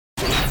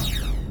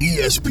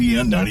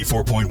ESPN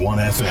 94.1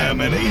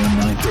 FM and AM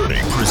 930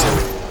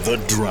 present The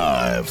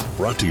Drive.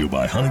 Brought to you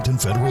by Huntington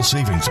Federal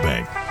Savings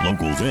Bank.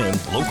 Local then,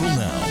 local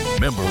now.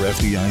 Member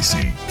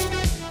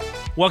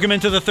FDIC. Welcome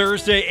into the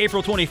Thursday,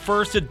 April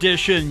 21st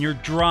edition. Your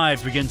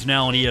Drive begins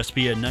now on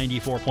ESPN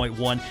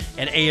 94.1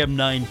 and AM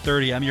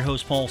 930. I'm your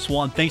host, Paul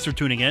Swan. Thanks for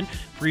tuning in.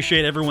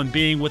 Appreciate everyone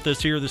being with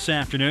us here this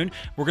afternoon.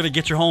 We're going to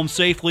get you home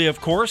safely, of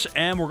course,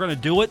 and we're going to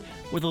do it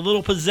with a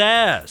little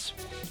pizzazz.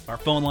 Our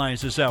phone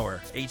lines this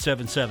hour,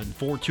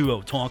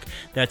 877-420-TALK.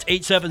 That's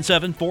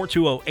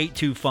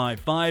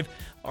 877-420-8255.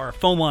 Our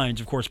phone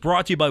lines, of course,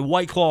 brought to you by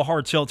White Claw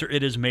Hard Seltzer.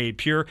 It is made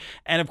pure.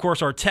 And, of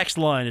course, our text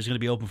line is going to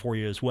be open for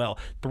you as well.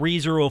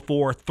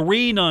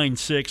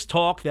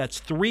 304-396-TALK.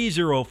 That's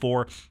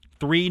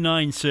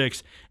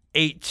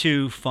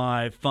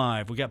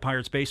 304-396-8255. We got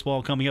Pirates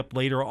baseball coming up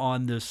later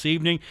on this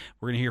evening.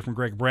 We're going to hear from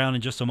Greg Brown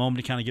in just a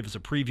moment to kind of give us a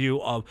preview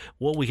of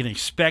what we can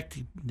expect.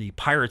 The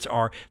Pirates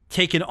are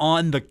taking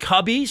on the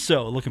Cubbies,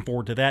 so looking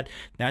forward to that.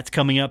 That's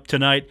coming up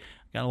tonight.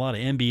 Got a lot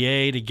of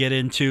NBA to get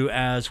into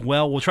as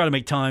well. We'll try to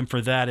make time for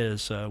that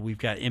as we've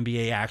got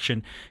NBA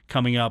action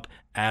coming up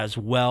as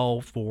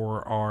well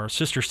for our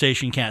sister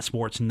station, Cat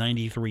Sports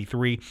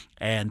 93.3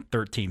 and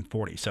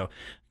 1340. So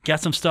got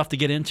some stuff to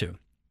get into.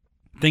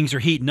 Things are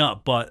heating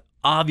up, but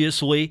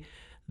obviously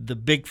the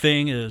big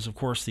thing is, of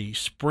course, the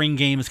spring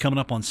game is coming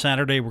up on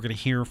Saturday. We're going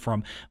to hear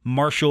from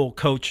Marshall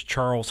coach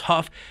Charles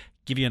Huff,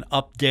 give you an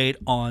update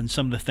on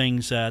some of the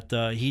things that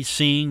he's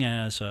seeing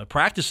as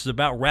practice is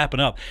about wrapping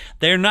up.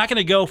 They're not going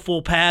to go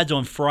full pads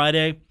on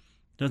Friday.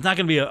 There's not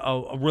going to be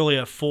really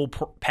a full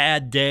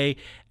pad day.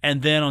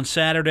 And then on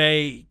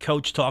Saturday,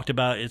 Coach talked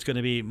about it's going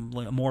to be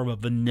more of a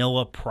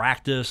vanilla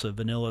practice, a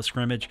vanilla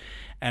scrimmage.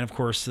 And, of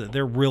course,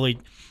 they're really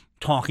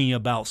talking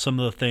about some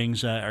of the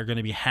things that are going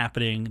to be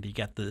happening. You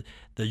got the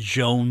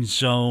Jones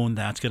Zone.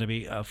 That's going to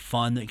be a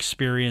fun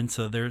experience.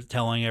 So they're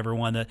telling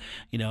everyone that,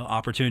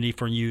 opportunity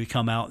for you to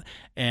come out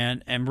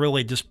and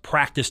really just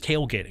practice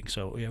tailgating.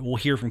 So we'll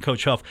hear from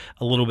Coach Huff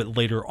a little bit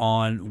later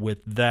on with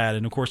that.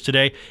 And, of course,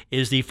 today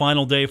is the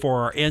final day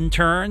for our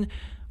intern,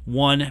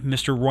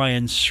 Mr.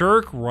 Ryan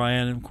Sirk.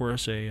 Ryan, of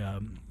course,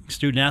 a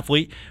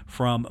student-athlete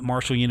from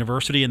Marshall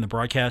University in the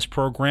broadcast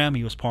program.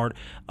 He was part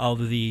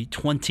of the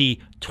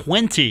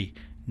 2020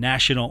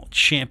 National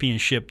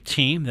Championship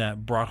team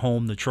that brought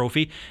home the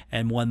trophy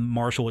and won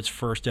Marshall its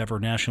first ever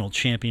national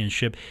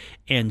championship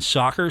in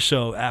soccer.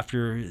 So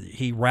after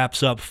he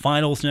wraps up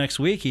finals next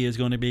week, he is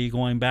going to be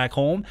going back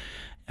home,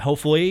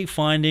 hopefully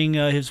finding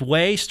his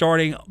way,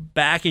 starting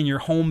back in your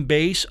home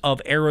base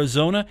of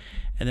Arizona,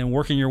 and then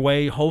working your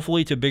way,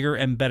 hopefully, to bigger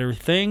and better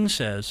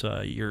things as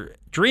your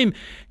dream.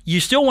 You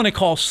still want to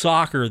call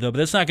soccer, though, but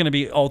that's not going to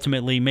be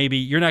ultimately, maybe,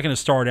 you're not going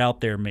to start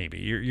out there, maybe.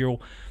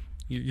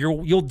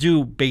 You'll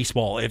do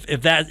baseball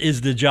if that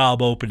is the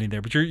job opening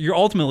there. But you're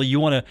ultimately, you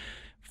want to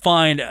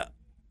find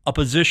a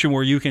position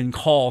where you can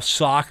call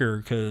soccer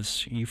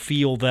because you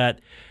feel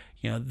that,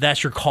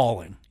 that's your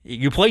calling.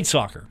 You played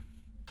soccer.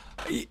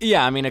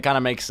 Yeah, I mean, it kind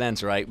of makes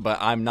sense, right? But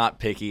I'm not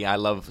picky. I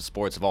love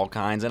sports of all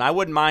kinds, and I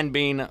wouldn't mind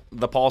being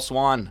the Paul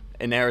Swan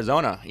in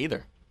Arizona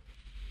either.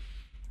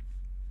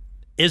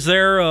 Is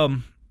there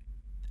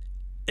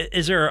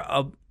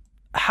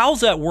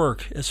how's that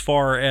work as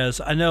far as,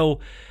 I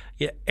know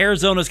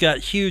Arizona's got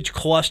huge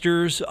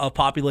clusters of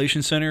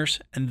population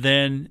centers and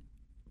then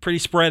pretty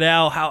spread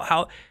out.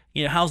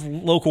 How's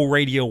local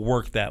radio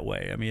work that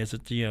way? I mean, is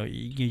it,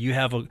 you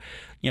have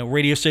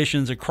radio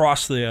stations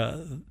across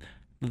the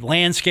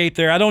landscape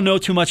there? I don't know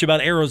too much about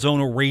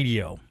Arizona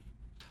radio.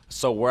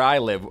 So where I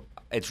live,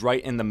 it's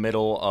right in the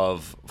middle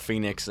of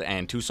Phoenix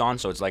and Tucson,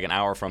 so it's like an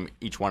hour from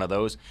each one of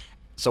those.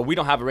 So we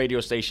don't have a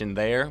radio station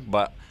there,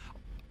 but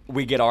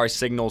we get our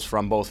signals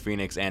from both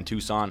Phoenix and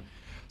Tucson.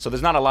 So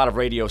there's not a lot of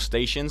radio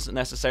stations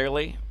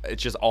necessarily.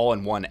 It's just all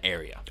in one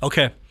area.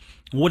 Okay.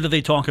 What do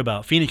they talk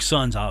about? Phoenix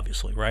Suns,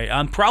 obviously, right?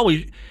 I'm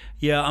probably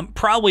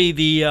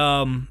the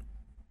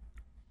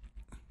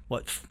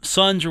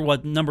Suns are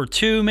number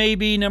 2,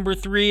 maybe number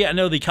 3. I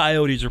know the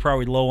Coyotes are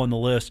probably low on the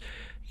list.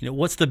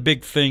 What's the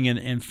big thing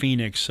in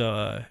Phoenix?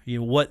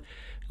 What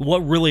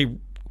really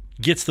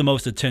gets the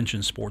most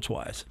attention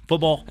sports-wise?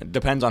 Football? It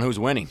depends on who's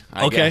winning,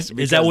 I guess.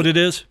 Is that what it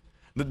is?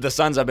 The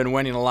Suns have been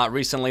winning a lot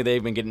recently.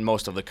 They've been getting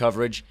most of the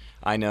coverage.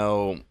 I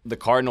know the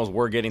Cardinals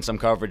were getting some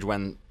coverage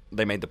when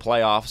they made the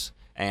playoffs,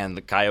 and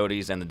the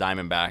Coyotes and the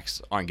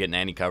Diamondbacks aren't getting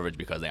any coverage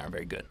because they aren't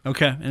very good.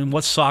 Okay, and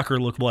what's soccer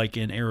look like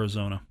in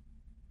Arizona?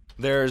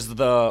 There's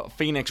the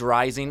Phoenix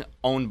Rising,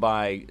 owned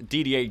by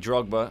Didier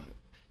Drogba.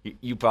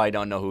 You probably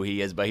don't know who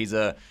he is, but he's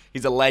a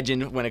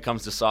legend when it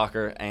comes to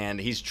soccer, and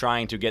he's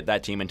trying to get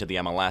that team into the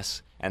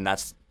MLS, and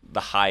that's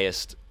the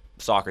highest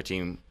soccer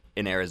team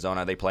in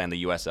Arizona. They play in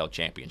the USL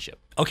Championship.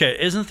 Okay,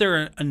 isn't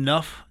there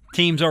enough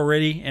teams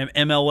already in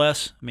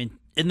MLS? I mean,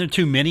 isn't there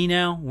too many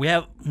now? We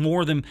have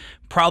more than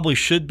probably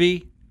should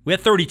be. We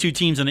have 32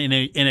 teams in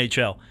the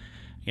NHL.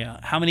 Yeah,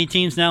 how many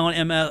teams now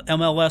in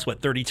MLS?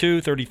 What,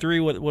 32, 33?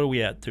 What are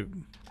we at?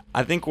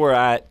 I think we're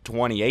at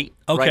 28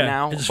 right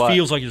now. It just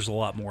feels like there's a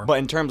lot more. But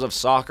in terms of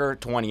soccer,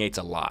 28's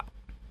a lot.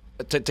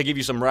 To give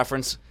you some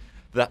reference,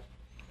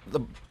 the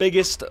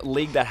biggest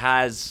league that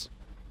has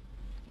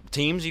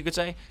teams, you could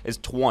say, is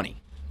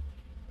 20.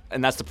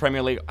 And that's the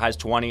Premier League, has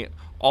 20.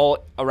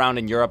 All around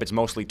in Europe, it's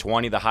mostly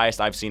 20. The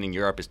highest I've seen in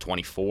Europe is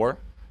 24,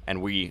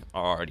 and we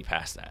are already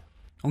past that.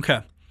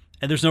 Okay.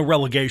 And there's no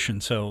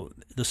relegation, so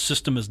the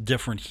system is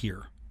different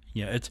here.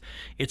 Yeah,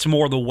 it's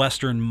more the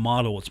Western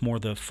model. It's more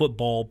the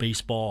football,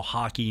 baseball,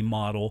 hockey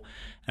model.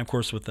 And, of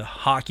course, with the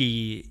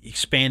hockey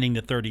expanding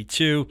to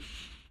 32,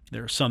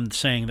 there are some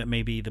saying that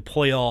maybe the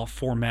playoff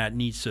format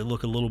needs to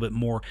look a little bit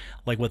more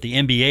like what the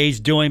NBA is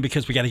doing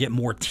because we got to get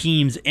more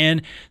teams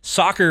in.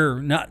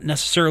 Soccer not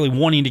necessarily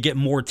wanting to get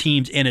more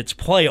teams in its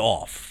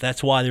playoff.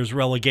 That's why there's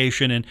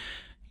relegation. And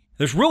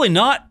there's really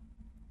not –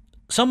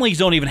 some leagues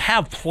don't even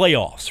have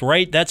playoffs,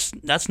 right? That's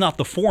not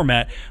the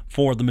format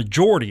for the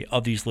majority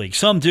of these leagues.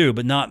 Some do,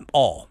 but not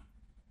all.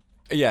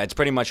 Yeah, it's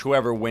pretty much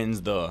whoever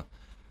wins the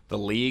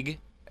league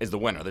is the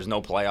winner. There's no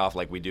playoff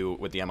like we do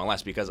with the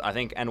MLS because I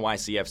think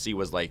NYCFC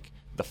was like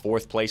the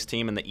 4th place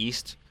team in the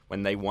East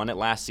when they won it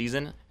last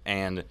season,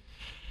 and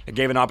it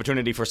gave an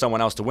opportunity for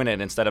someone else to win it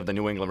instead of the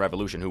New England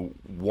Revolution, who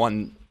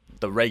won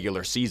the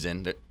regular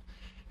season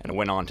and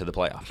went on to the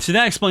playoffs. So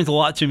that explains a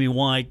lot to me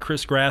why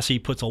Chris Grassi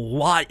puts a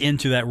lot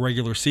into that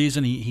regular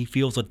season. He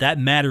feels that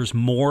matters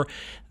more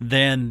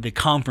than the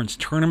conference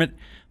tournament.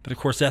 But, of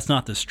course, that's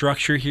not the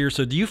structure here.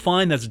 So do you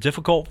find that's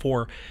difficult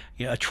for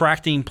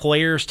attracting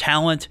players,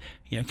 talent?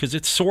 Because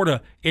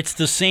it's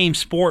the same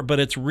sport, but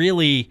it's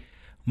really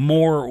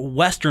more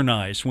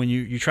westernized when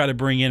you try to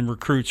bring in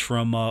recruits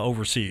from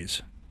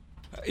overseas.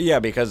 Yeah,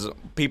 because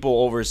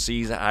people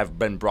overseas have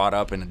been brought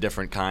up in a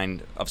different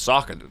kind of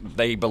soccer.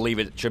 They believe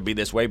it should be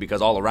this way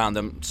because all around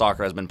them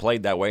soccer has been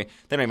played that way.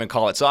 They don't even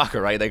call it soccer,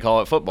 right? They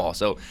call it football.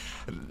 So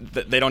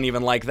they don't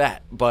even like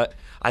that. But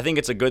I think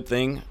it's a good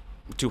thing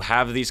to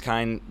have this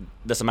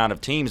amount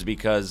of teams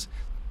because,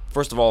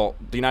 first of all,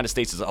 the United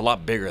States is a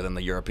lot bigger than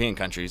the European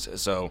countries.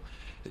 So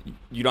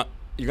you're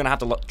going to have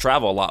to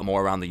travel a lot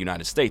more around the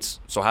United States.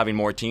 So having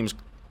more teams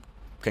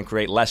can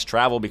create less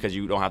travel because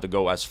you don't have to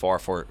go as far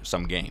for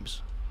some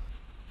games.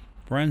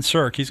 Brian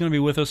Sirk, he's going to be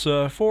with us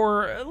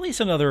for at least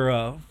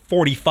another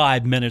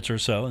 45 minutes or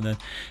so, and then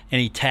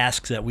any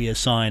tasks that we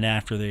assign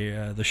after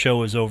the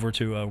show is over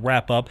to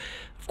wrap up.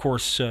 Of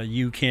course,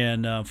 you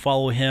can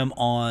follow him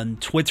on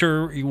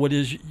Twitter. Are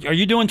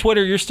you doing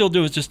Twitter? You're still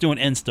just doing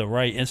Insta,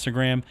 right?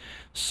 Instagram.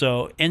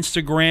 So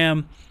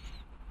Instagram,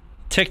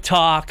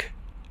 TikTok,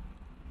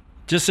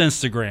 just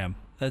Instagram.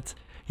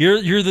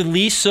 You're the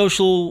least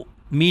social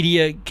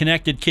media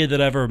connected kid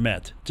that I've ever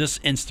met.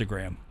 Just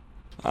Instagram.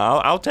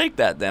 I'll take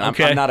that then.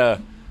 Okay. I'm not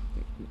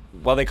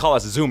well, they call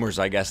us Zoomers,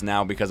 I guess,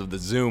 now because of the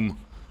Zoom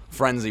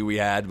frenzy we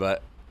had,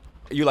 but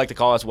you like to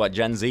call us what,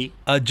 Gen Z?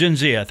 Gen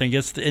Z, I think.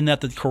 Isn't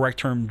that the correct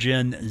term,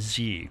 Gen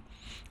Z?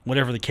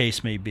 Whatever the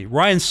case may be.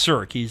 Ryan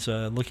Sirk, he's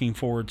looking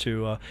forward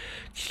to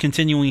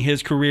continuing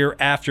his career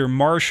after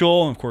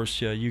Marshall. Of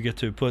course, you get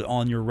to put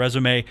on your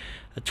resume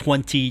a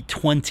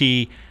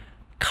 2020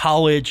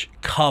 College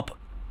Cup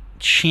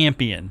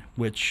champion,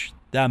 which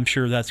I'm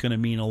sure that's going to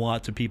mean a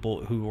lot to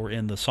people who are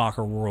in the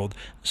soccer world,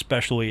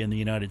 especially in the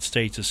United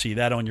States, to see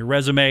that on your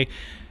resume.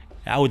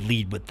 I would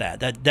lead with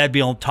that. That'd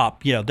be on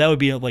top. That would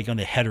be like on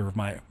the header of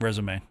my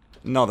resume.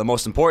 No, the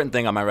most important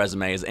thing on my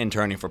resume is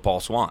interning for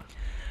Paul Swan.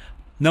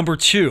 Number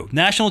 2,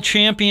 national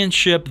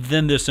championship,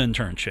 then this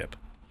internship.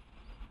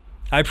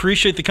 I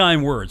appreciate the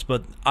kind words,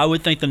 but I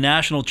would think the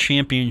national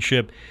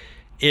championship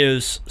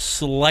is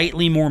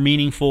slightly more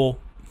meaningful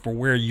for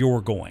where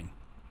you're going.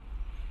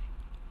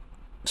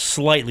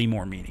 Slightly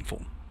more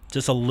meaningful.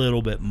 Just a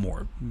little bit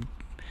more.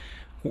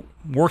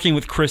 Working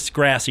with Chris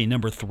Grassi,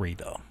 number 3,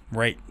 though,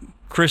 right?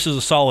 Chris is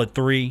a solid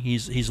 3.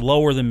 He's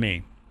lower than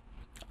me.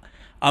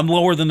 I'm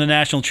lower than the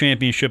national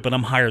championship, but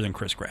I'm higher than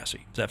Chris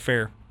Grassi. Is that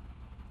fair?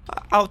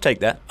 I'll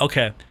take that.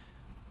 Okay.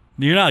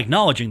 You're not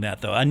acknowledging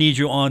that, though. I need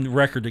you on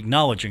record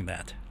acknowledging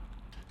that.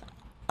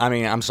 I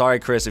mean, I'm sorry,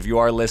 Chris, if you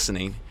are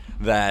listening,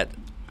 that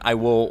I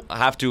will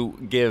have to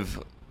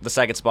give the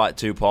second spot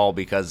to Paul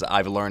because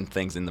I've learned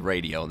things in the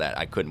radio that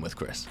I couldn't with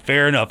Chris.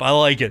 Fair enough. I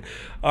like it.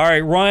 All right,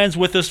 Ryan's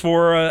with us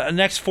for the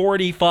next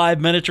 45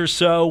 minutes or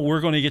so.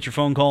 We're going to get your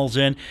phone calls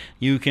in.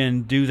 You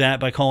can do that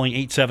by calling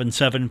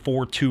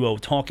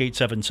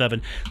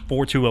 877-420-TALK,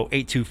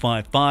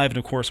 877-420-8255. And,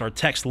 of course, our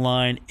text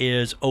line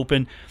is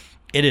open.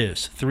 It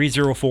is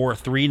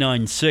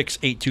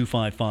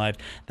 304-396-8255.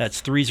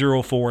 That's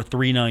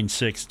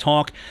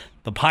 304-396-TALK.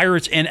 The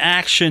Pirates in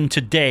action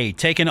today,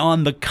 taking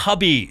on the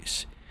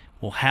Cubbies.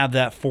 We'll have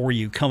that for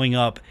you coming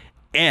up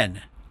in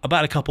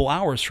about a couple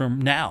hours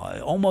from now,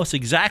 almost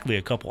exactly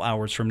a couple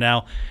hours from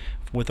now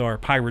with our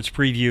Pirates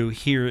preview.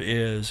 Here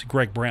is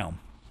Greg Brown.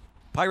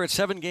 Pirates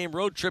 7-game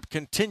road trip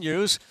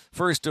continues.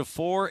 First of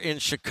 4 in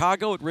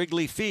Chicago at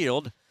Wrigley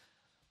Field.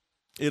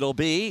 It'll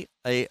be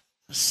a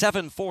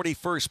 7:40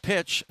 first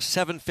pitch,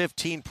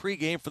 7:15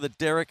 pregame for the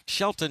Derek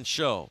Shelton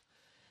Show.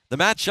 The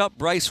matchup,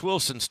 Bryce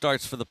Wilson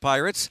starts for the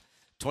Pirates,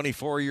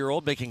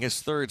 24-year-old making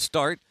his 3rd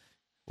start.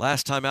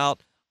 Last time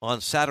out on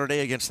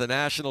Saturday against the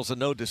Nationals, a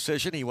no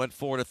decision. He went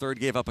 4 1/3,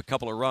 gave up a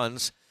couple of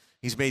runs.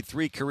 He's made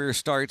 3 career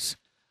starts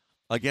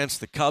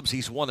against the Cubs.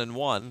 He's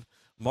 1-1.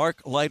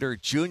 Mark Leiter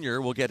Jr.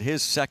 will get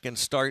his second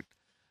start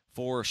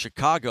for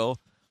Chicago.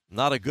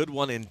 Not a good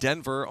one in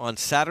Denver on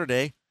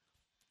Saturday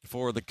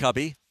for the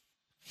Cubby.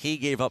 He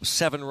gave up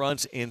 7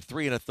 runs in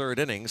 3 1/3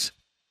 innings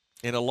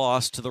in a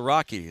loss to the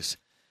Rockies.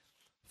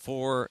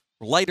 For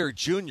Leiter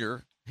Jr.,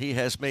 he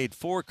has made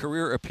 4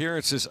 career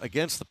appearances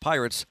against the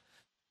Pirates,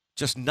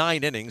 just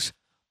 9 innings,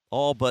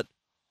 all but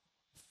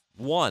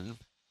 1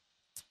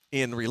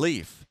 in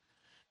relief.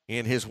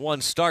 And his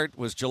one start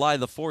was July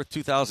the 4th,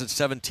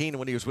 2017,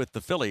 when he was with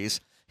the Phillies.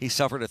 He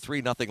suffered a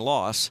 3-0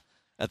 loss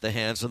at the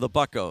hands of the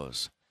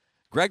Buccos.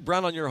 Greg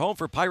Brown on your home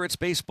for Pirates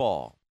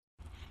baseball.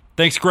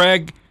 Thanks,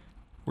 Greg.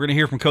 We're going to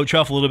hear from Coach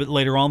Huff a little bit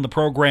later on in the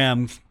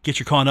program. Get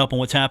you caught up on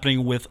what's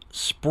happening with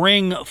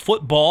spring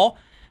football.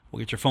 We'll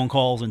get your phone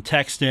calls and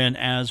text in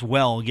as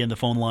well. Again, the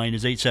phone line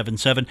is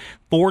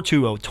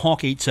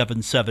 877-420-TALK,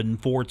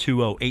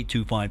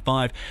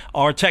 877-420-8255.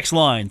 Our text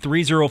line,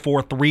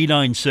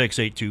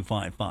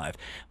 304-396-8255.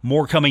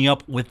 More coming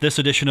up with this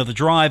edition of The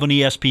Drive on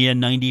ESPN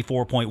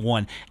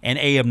 94.1 and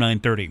AM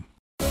 930.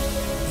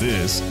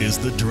 This is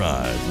The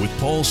Drive with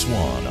Paul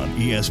Swan on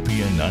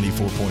ESPN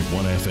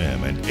 94.1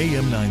 FM and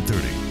AM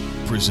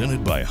 930.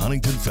 Presented by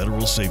Huntington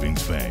Federal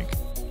Savings Bank.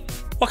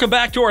 Welcome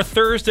back to our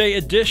Thursday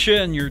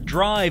edition, your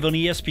Drive on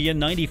ESPN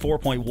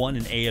 94.1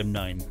 and AM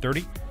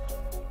 930.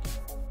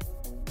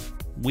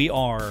 We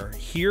are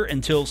here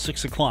until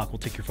 6 o'clock. We'll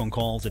take your phone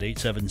calls at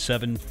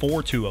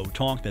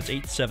 877-420-TALK. That's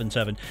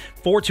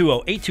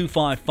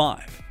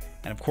 877-420-8255.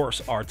 And, of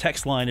course, our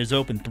text line is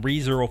open,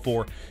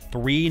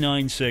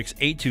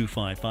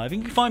 304-396-8255.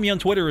 You can find me on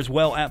Twitter as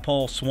well, at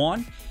Paul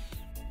Swan.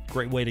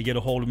 Great way to get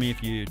a hold of me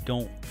if you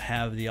don't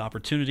have the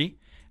opportunity.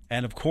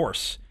 And, of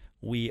course,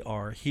 we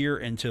are here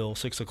until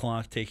 6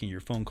 o'clock, taking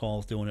your phone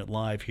calls, doing it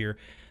live here.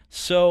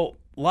 So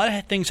a lot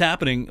of things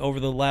happening over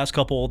the last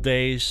couple of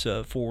days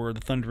for the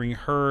Thundering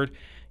Herd.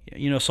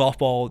 You know,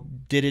 softball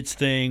did its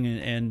thing,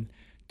 and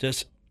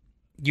just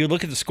you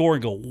look at the score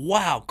and go,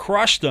 wow,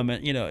 crushed them.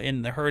 And, you know,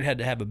 and the Herd had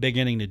to have a big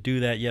inning to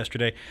do that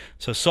yesterday.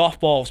 So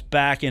softball's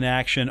back in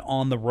action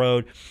on the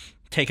road,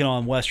 taking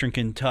on Western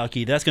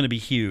Kentucky. That's going to be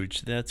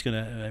huge. That's going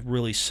to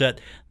really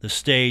set the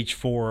stage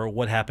for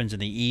what happens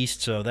in the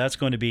East. So that's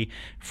going to be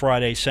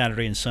Friday,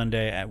 Saturday, and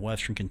Sunday at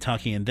Western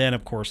Kentucky. And then,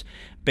 of course,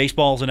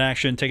 baseball's in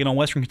action, taking on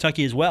Western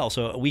Kentucky as well.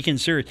 So a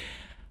weekend series.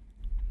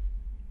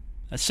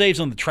 That saves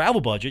on the travel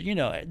budget. You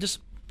know,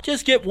 just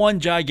get one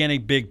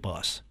gigantic big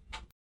bus.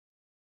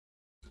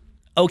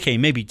 Okay,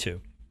 maybe 2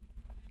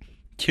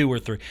 or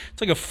 3. It's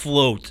like a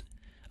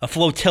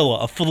flotilla,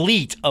 a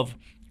fleet of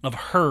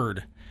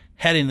Herd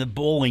heading to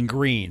Bowling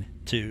Green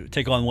to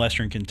take on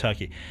Western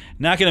Kentucky.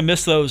 Not going to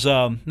miss those.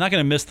 Not going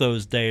to miss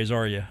those days,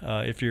 are you?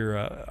 If you're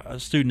a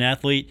student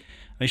athlete, I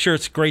mean, sure,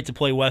 it's great to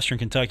play Western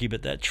Kentucky,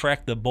 but that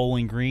trek to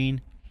Bowling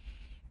Green.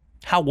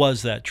 How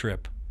was that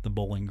trip, the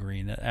Bowling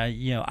Green?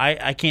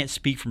 I can't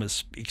speak from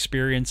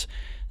experience,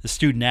 the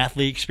student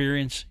athlete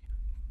experience.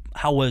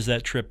 How was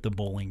that trip to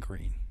Bowling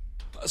Green?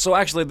 So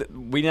actually,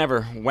 we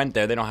never went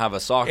there. They don't have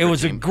a soccer team. It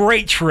was team. a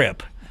great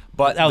trip.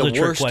 But that was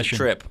the worst question.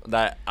 trip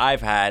that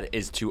I've had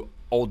is to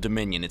Old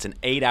Dominion. It's an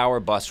 8-hour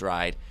bus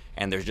ride,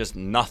 and there's just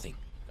nothing.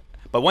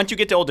 But once you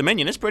get to Old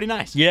Dominion, it's pretty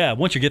nice. Yeah,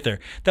 once you get there.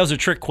 That was a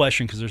trick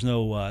question because there's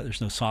no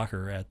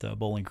soccer at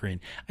Bowling Green.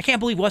 I can't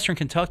believe Western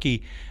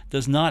Kentucky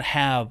does not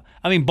have.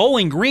 I mean,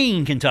 Bowling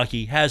Green,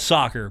 Kentucky has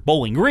soccer.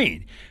 Bowling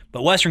Green,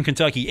 but Western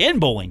Kentucky in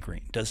Bowling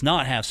Green does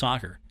not have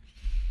soccer.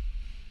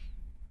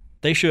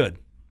 They should.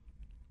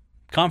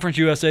 Conference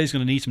USA is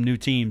going to need some new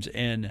teams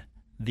in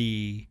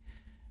the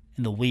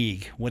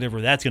league, whatever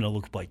that's going to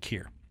look like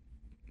here.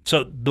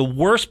 So the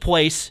worst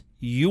place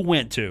you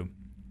went to,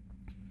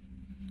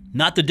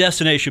 not the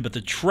destination, but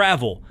the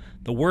travel,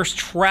 the worst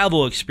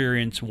travel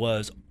experience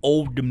was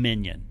Old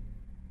Dominion.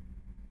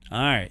 All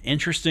right,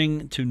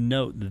 interesting to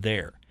note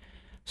there.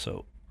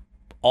 So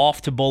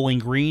off to Bowling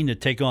Green to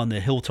take on the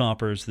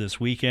Hilltoppers this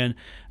weekend.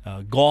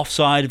 Golf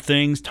side of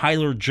things,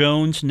 Tyler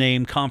Jones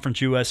named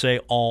Conference USA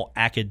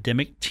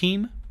All-Academic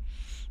Team.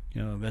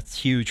 You know, that's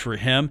huge for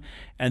him.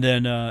 And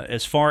then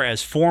as far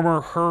as former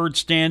Herd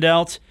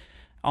standouts,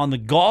 on the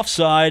golf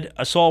side,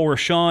 I saw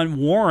Rashawn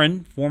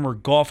Warren, former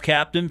golf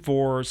captain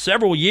for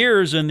several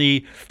years in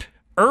the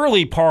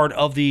early part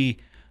of the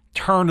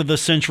turn of the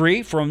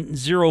century, from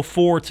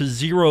 04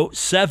 to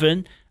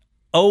 07,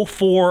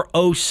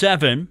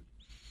 04-07,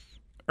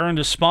 earned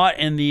a spot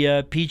in the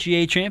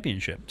PGA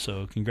Championship.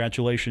 So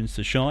congratulations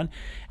to Sean.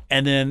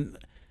 And then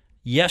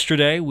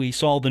yesterday we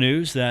saw the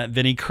news that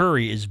Vinny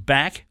Curry is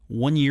back,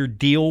 1-year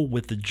deal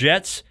with the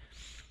Jets.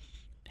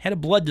 Had a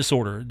blood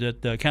disorder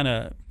that kind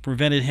of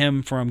prevented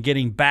him from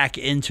getting back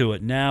into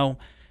it. Now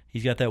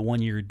he's got that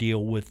 1-year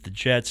deal with the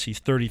Jets. He's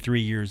 33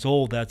 years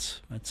old.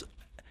 That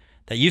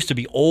used to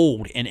be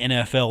old in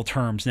NFL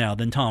terms now.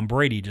 Then Tom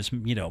Brady just,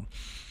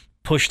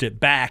 pushed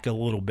it back a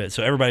little bit.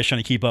 So everybody's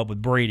trying to keep up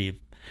with Brady.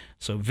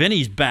 So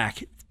Vinny's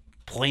back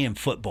playing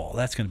football.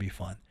 That's going to be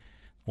fun.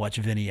 Watch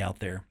Vinny out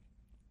there.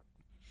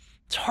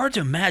 It's hard to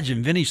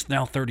imagine Vinny's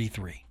now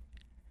 33.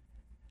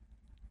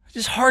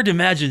 It's hard to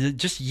imagine that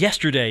just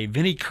yesterday,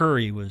 Vinny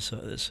Curry was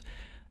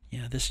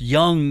this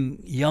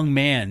young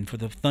man for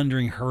the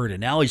Thundering Herd,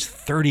 and now he's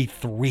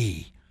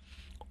 33,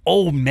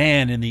 old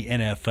man in the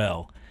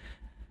NFL.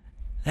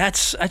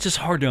 That's just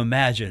hard to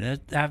imagine.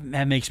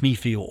 That makes me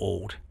feel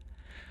old.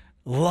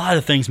 A lot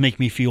of things make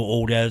me feel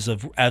old as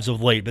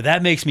of late, but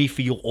that makes me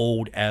feel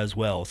old as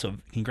well. So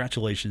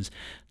congratulations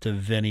to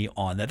Vinny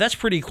on that. That's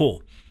pretty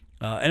cool.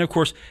 And of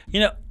course,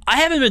 I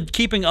haven't been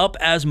keeping up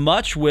as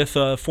much with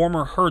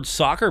former Herd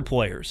soccer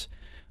players,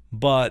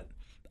 but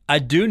I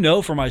do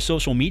know from my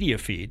social media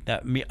feed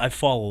that I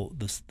follow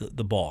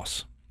the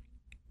boss.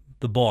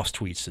 The boss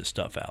tweets this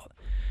stuff out.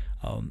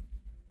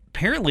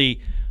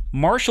 Apparently,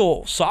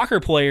 Marshall soccer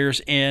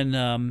players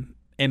in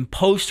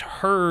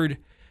post-Herd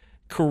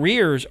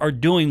careers are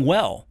doing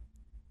well.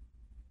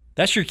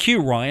 That's your cue,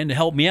 Ryan, to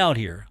help me out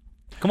here.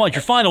 Come on, it's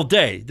your final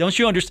day. Don't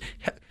you understand?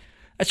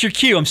 That's your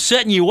cue. I'm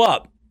setting you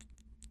up.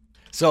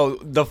 So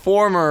the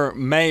former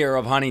mayor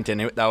of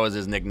Huntington, that was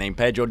his nickname,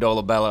 Pedro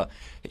Dolabella,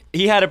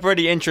 he had a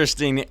pretty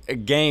interesting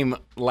game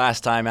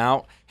last time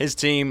out. His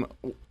team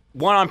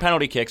won on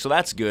penalty kick, so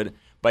that's good.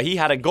 But he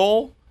had a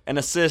goal, an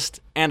assist,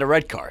 and a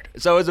red card.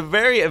 So it was a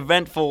very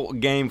eventful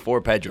game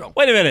for Pedro.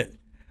 Wait a minute.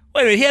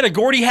 He had a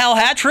Gordie Howe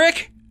hat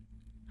trick?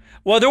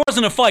 Well, there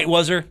wasn't a fight,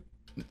 was there?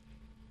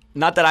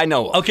 Not that I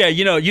know of. Okay,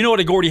 you know what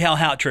a Gordie Howe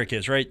hat trick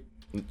is, right?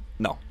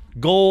 No.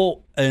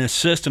 Goal, an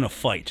assist, and a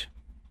fight.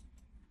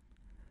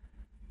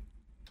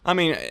 I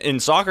mean,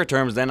 in soccer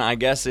terms, then I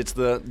guess it's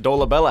the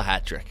Dolabella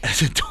hat trick.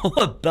 It's a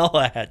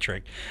Dolabella hat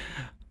trick.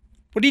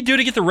 What did he do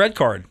to get the red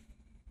card?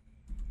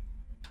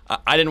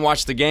 I didn't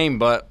watch the game,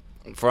 but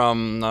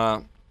from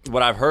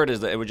what I've heard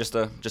is that it was just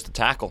a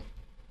tackle,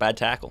 bad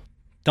tackle.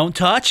 Don't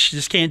touch.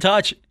 Just can't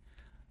touch.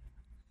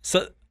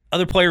 So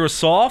other player was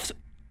soft.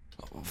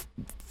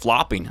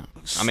 Flopping.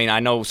 I mean,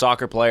 I know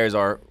soccer players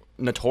are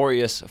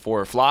notorious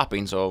for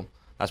flopping, so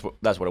that's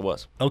what it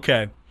was.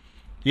 Okay,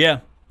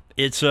 yeah.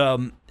 It's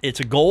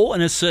a goal,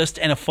 an assist,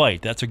 and a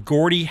fight. That's a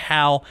Gordie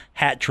Howe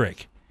hat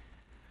trick.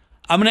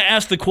 I'm going to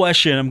ask the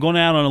question. I'm going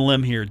out on a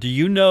limb here. Do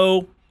you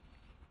know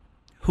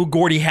who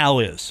Gordie Howe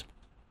is?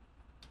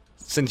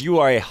 Since you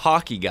are a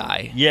hockey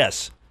guy,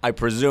 yes. I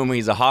presume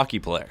he's a hockey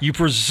player. You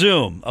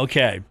presume.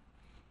 Okay.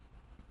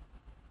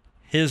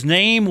 His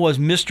name was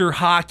Mr.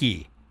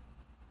 Hockey.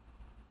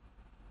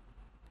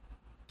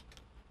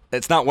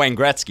 It's not Wayne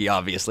Gretzky,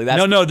 obviously.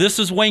 No, this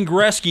is Wayne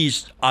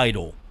Gretzky's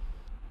idol.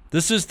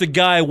 This is the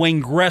guy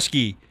Wayne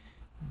Gretzky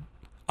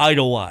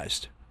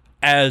idolized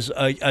as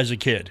a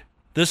kid.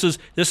 This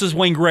is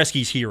Wayne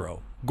Gretzky's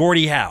hero,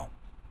 Gordie Howe.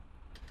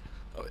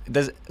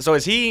 So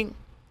is he?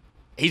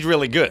 He's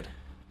really good.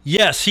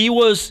 Yes, he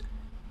was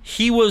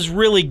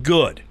really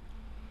good.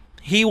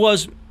 He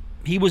was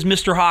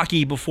Mr.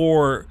 Hockey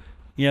before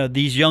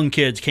these young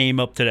kids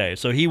came up today.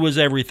 So he was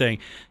everything.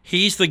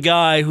 He's the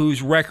guy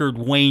whose record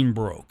Wayne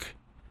broke.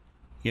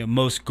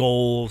 Most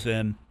goals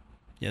and.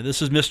 Yeah,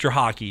 this is Mr.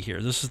 Hockey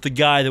here. This is the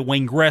guy that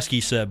Wayne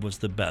Gretzky said was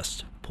the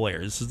best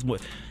player. This is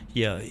what,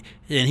 and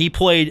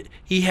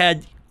he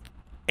had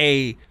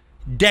a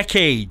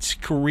decades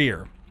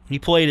career. He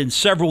played in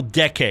several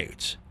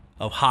decades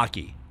of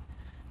hockey.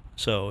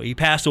 So he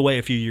passed away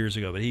a few years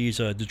ago, but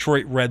he's a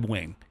Detroit Red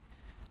Wing.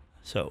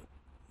 So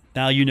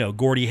now you know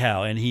Gordie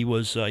Howe, and he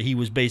was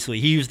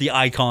the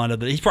icon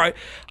of it. He's probably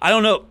I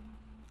don't know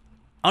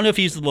if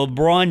he's the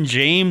LeBron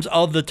James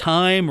of the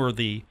time or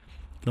the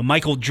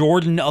Michael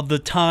Jordan of the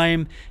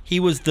time. He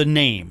was the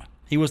name.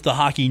 He was the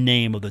hockey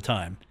name of the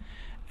time.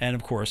 And,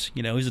 of course,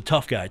 he's a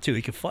tough guy, too.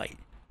 He could fight.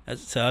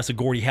 That's a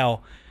Gordie Howe.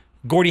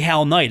 Gordie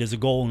Howe night is a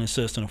goal, and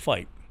assist, and a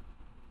fight.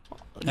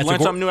 You learn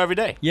something new every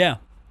day. Yeah.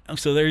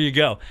 So there you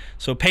go.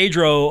 So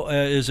Pedro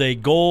is a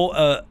goal,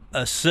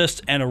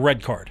 assist, and a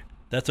red card.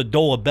 That's a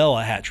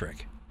Dolabella hat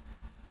trick.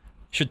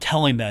 Should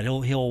tell him that.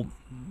 He'll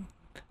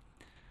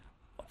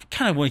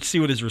kind of want to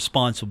see what his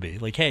response will be.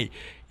 Like, hey,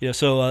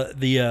 so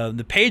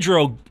the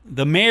Pedro,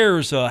 the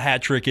mayor's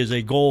hat trick is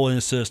a goal, an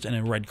assist, and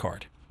a red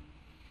card.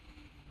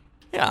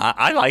 Yeah,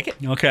 I like it.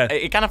 Okay.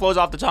 It kind of flows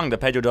off the tongue, the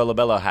Pedro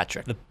Dolabella hat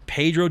trick. The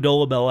Pedro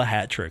Dolabella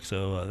hat trick.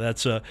 So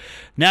that's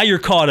now you're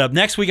caught up.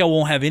 Next week I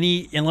won't have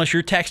any, unless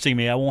you're texting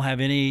me, I won't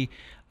have any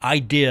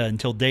idea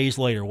until days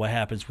later what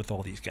happens with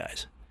all these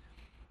guys.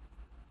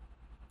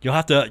 You'll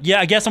have to.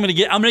 Yeah, I guess I'm gonna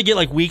get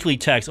like weekly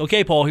texts.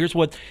 Okay, Paul. Here's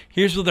what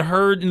the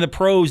Herd and the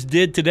pros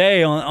did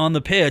today on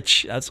the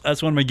pitch. That's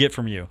what I'm gonna get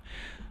from you.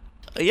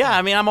 Yeah,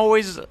 I mean, I'm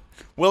always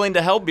willing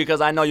to help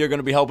because I know you're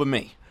gonna be helping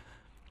me.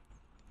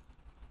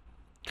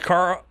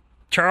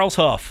 Charles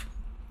Huff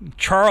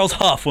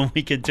when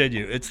we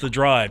continue. It's The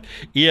Drive.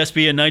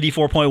 ESPN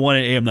 94.1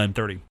 at AM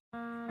 930.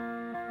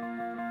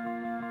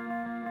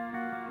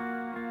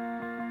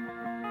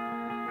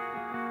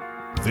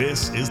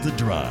 This is The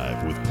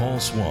Drive with Paul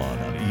Swan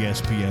on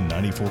ESPN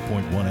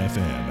 94.1 FM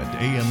and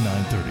AM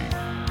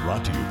 930.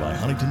 Brought to you by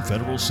Huntington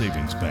Federal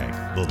Savings Bank,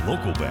 the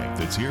local bank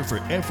that's here for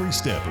every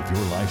step of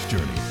your life's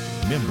journey.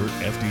 Member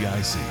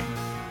FDIC.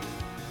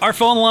 Our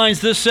phone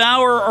lines this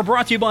hour are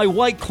brought to you by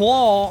White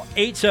Claw,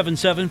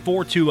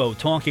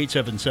 877-420-TALK,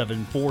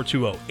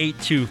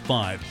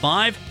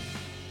 877-420-8255.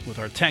 With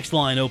our text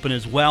line open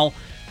as well,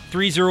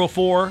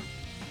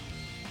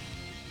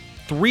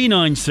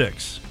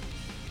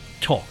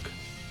 304-396-TALK.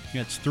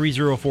 That's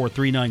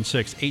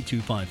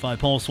 304-396-8255.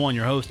 Paul Swan,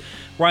 your host.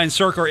 Ryan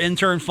Cirk, our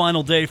intern,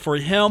 final day for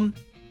him.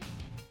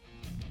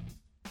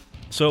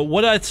 So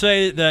what I'd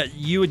say that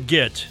you would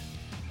get,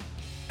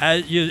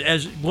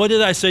 what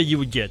did I say you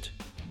would get?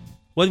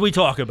 What did we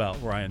talk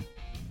about, Ryan?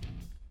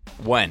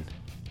 When?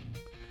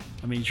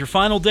 I mean, it's your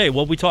final day.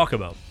 What did we talk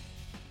about?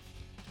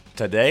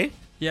 Today?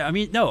 Yeah, I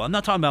mean, no, I'm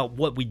not talking about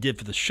what we did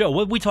for the show.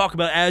 What did we talk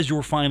about as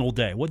your final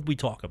day? What did we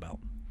talk about?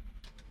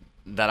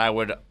 That I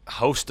would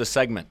host a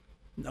segment.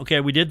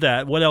 Okay, we did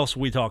that. What else did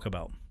we talk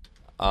about?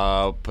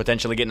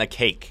 Potentially getting a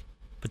cake.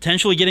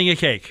 Potentially getting a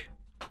cake.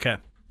 Okay.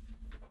 Let's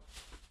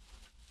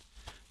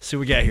see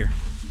what we got here.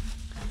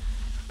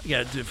 We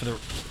got to do it for the.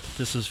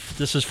 This is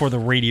for the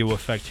radio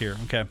effect here.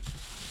 Okay.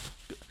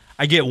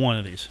 I get one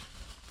of these.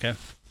 Okay.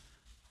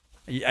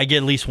 I get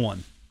at least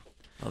one.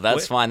 Well,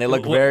 that's fine. They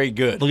look very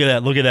good. Look at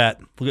that. Look at that.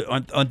 Look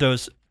at on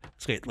those.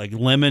 It's like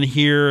lemon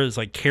here. It's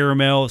like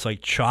caramel. It's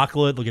like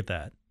chocolate. Look at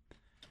that.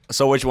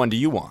 So which one do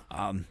you want?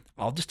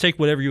 I'll just take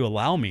whatever you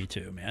allow me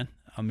to, man.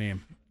 I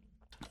mean,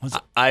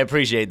 I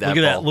appreciate that. Look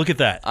at Paul. that. Look at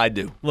that. I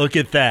do. Look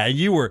at that. And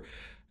you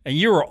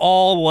were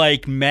all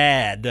like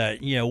mad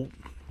that you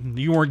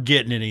weren't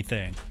getting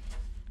anything.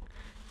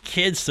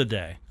 Kids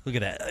today. Look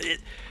at that.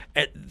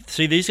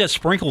 See, these got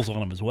sprinkles on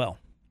them as well.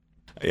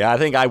 Yeah, I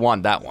think I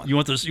want that one. You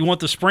want this? You want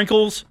the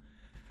sprinkles?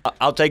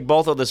 I'll take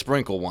both of the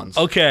sprinkle ones.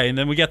 Okay, and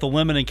then we got the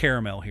lemon and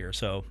caramel here.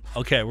 So,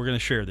 okay, we're going to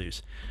share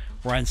these.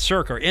 Ryan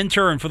Cirk, our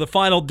intern for the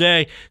final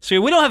day. See,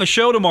 we don't have a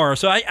show tomorrow,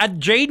 so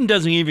Jaden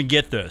doesn't even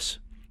get this.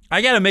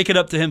 I got to make it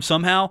up to him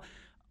somehow.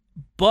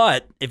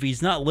 But if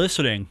he's not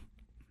listening,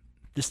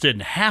 this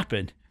didn't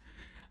happen.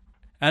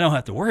 I don't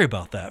have to worry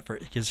about that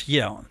because,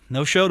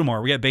 no show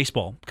tomorrow. We got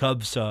baseball,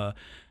 Cubs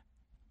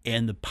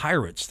and the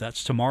Pirates.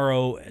 That's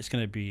tomorrow. It's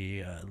going to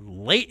be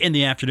late in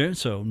the afternoon,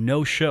 so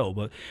no show.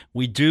 But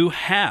we do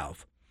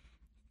have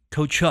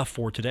Coach Huff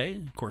for today.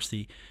 Of course,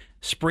 the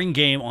spring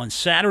game on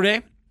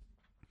Saturday.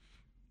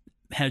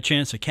 Had a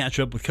chance to catch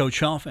up with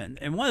Coach Huff. And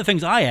one of the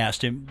things I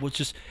asked him was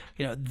just,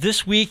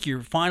 this week you're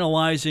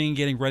finalizing,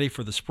 getting ready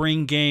for the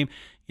spring game.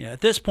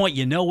 At this point,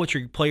 you know what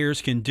your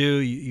players can do.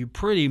 You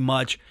pretty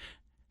much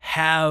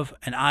have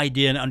an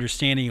idea and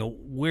understanding of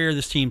where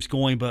this team's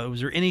going, but was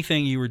there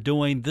anything you were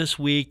doing this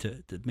week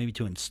to maybe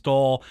to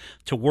install,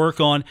 to work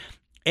on?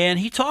 And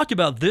he talked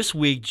about this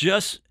week,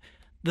 just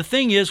the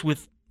thing is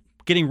with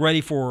getting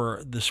ready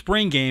for the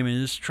spring game and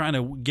just trying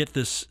to get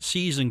this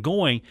season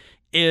going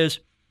is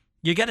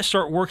you got to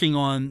start working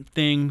on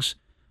things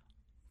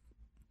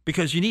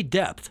because you need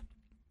depth.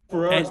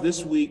 For us,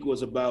 this week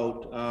was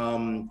about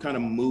kind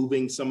of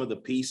moving some of the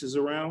pieces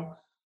around,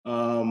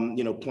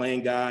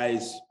 playing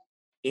guys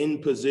in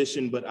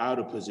position but out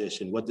of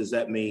position. What does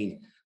that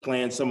mean?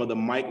 Playing some of the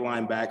Mike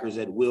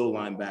linebackers at will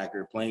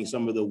linebacker, playing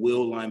some of the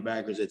will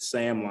linebackers at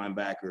Sam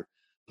linebacker,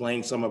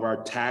 playing some of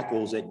our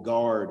tackles at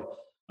guard,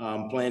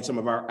 playing some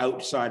of our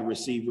outside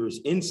receivers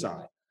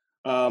inside.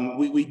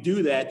 We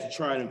do that to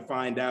try and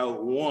find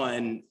out,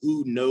 one,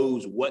 who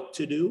knows what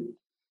to do,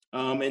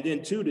 and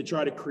then two, to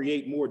try to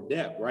create more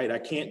depth, right? I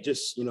can't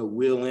just,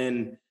 wheel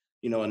in,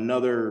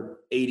 another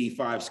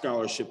 85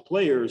 scholarship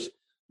players,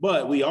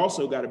 but we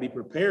also got to be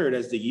prepared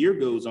as the year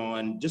goes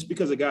on. Just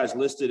because a guy's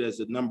listed as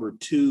a number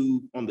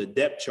 2 on the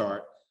depth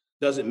chart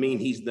doesn't mean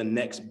he's the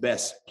next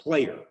best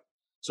player.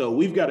 So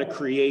we've got to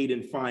create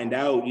and find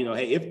out,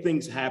 hey, if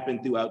things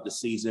happen throughout the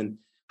season,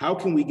 how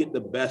can we get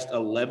the best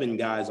 11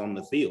 guys on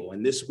the field?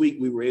 And this week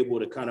we were able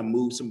to kind of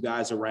move some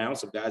guys around.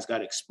 Some guys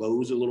got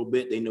exposed a little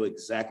bit. They know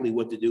exactly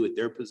what to do at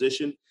their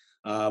position.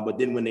 But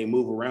then when they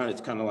move around,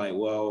 it's kind of like,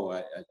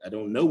 well, I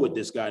don't know what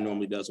this guy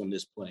normally does on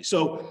this play.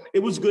 So it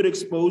was good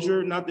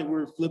exposure. Not that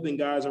we're flipping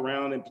guys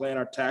around and playing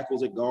our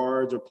tackles at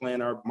guards or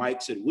playing our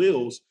mics at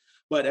wills.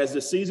 But as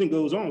the season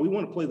goes on, we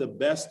want to play the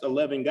best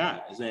 11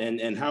 guys.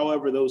 And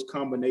however those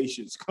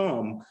combinations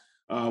come,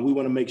 we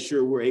want to make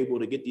sure we're able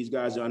to get these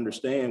guys to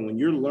understand when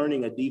you're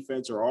learning a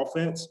defense or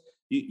offense,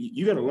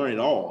 you got to learn it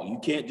all. You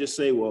can't just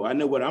say, well, I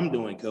know what I'm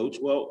doing, coach.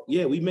 Well,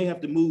 yeah, we may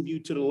have to move you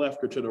to the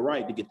left or to the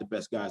right to get the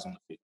best guys on the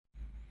field.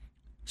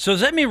 So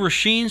does that mean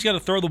Rasheen's got to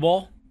throw the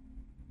ball?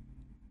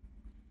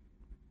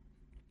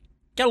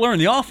 Got to learn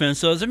the offense.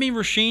 So does that mean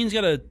Rasheen's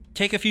got to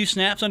take a few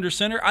snaps under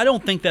center? I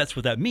don't think that's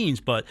what that means,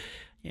 but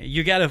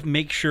you got to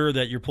make sure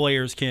that your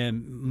players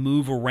can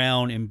move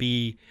around and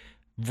be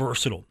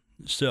versatile.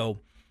 So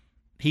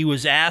he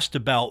was asked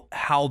about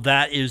how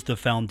that is the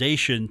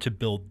foundation to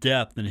build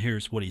depth, and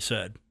here's what he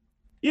said.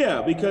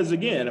 Yeah, because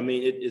again, I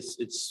mean,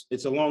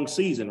 it's a long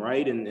season,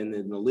 right? And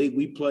in the league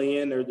we play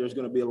in, there's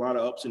going to be a lot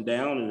of ups and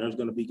downs, and there's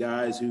going to be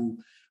guys who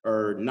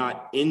are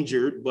not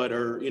injured, but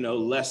are,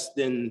 less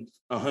than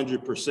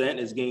 100%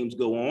 as games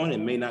go on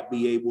and may not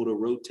be able to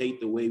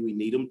rotate the way we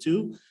need them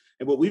to.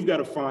 But we've got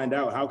to find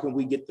out, how can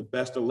we get the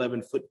best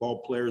 11 football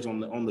players on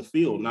the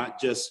field,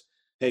 not just,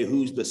 hey,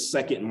 who's the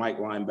second Mike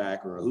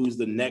linebacker, or who's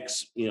the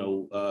next,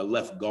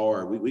 left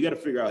guard. We got to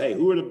figure out, hey,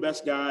 who are the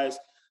best guys?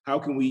 How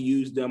can we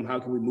use them? How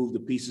can we move the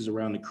pieces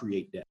around to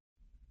create that?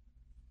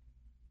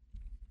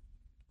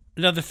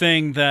 Another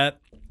thing that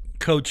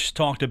Coach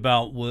talked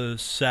about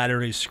was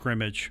Saturday's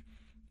scrimmage.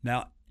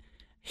 Now,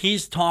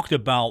 he's talked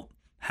about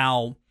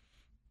how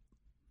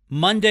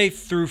Monday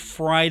through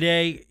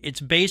Friday, it's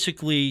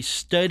basically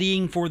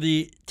studying for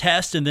the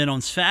test, and then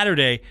on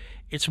Saturday,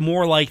 it's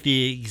more like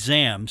the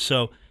exam.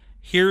 So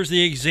here's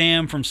the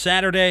exam from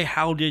Saturday.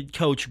 How did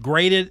Coach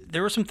grade it?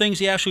 There were some things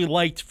he actually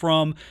liked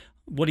from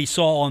what he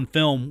saw on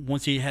film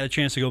once he had a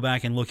chance to go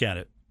back and look at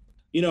it.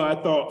 I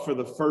thought for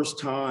the first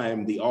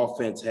time, the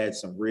offense had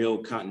some real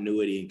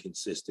continuity and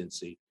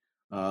consistency.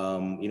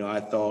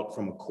 I thought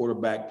from a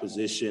quarterback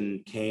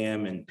position,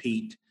 Cam and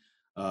Pete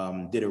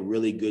did a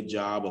really good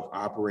job of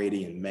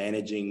operating and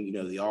managing,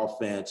 the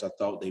offense. I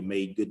thought they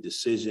made good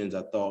decisions.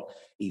 I thought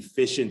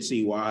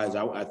efficiency-wise,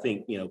 I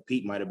think,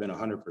 Pete might have been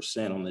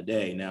 100% on the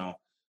day. Now,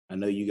 I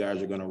know you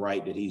guys are going to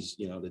write that he's,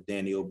 the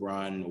Danny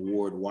O'Brien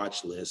Award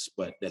watch list,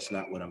 but that's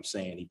not what I'm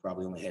saying. He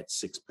probably only had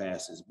 6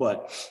 passes.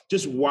 But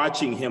just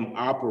watching him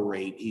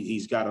operate,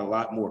 he's got a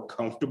lot more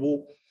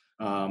comfortable.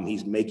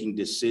 He's making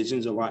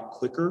decisions a lot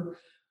quicker,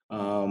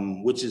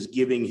 which is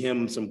giving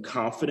him some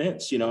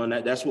confidence, and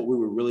that's what we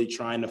were really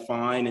trying to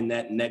find in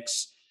that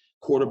next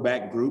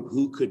quarterback group,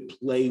 who could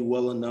play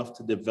well enough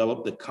to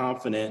develop the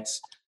confidence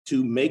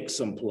to make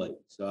some plays.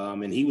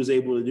 And he was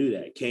able to do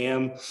that.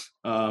 Cam,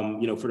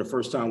 for the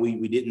first time,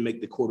 we didn't make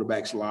the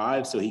quarterbacks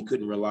live, so he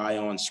couldn't rely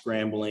on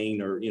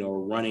scrambling or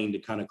running to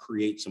kind of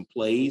create some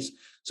plays.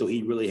 So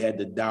he really had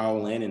to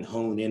dial in and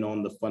hone in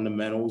on the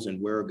fundamentals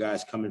and where are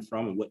guys coming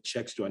from and what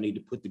checks do I need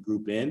to put the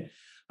group in.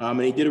 And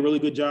he did a really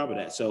good job of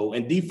that. So,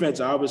 and defense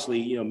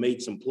obviously,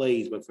 made some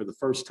plays, but for the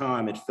first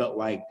time, it felt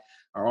like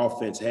our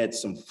offense had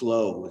some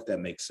flow, if that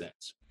makes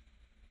sense.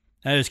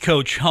 That is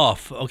Coach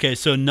Huff. Okay,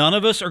 so none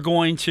of us are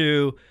going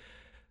to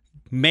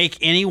make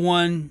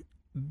anyone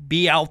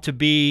be out to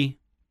be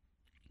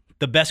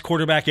the best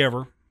quarterback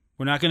ever.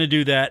 We're not going to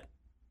do that.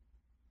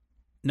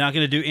 Not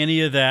going to do any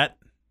of that.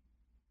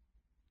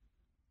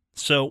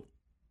 So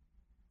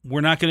we're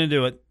not going to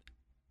do it.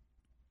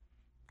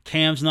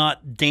 Cam's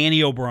not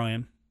Danny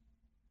O'Brien.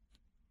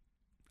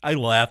 I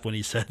laughed when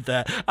he said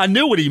that. I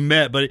knew what he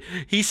meant, but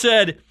he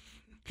said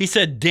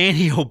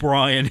Danny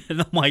O'Brien,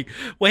 and I'm like,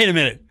 wait a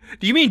minute.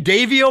 Do you mean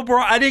Davey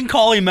O'Brien? I didn't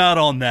call him out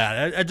on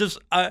that.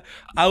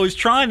 I was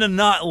trying to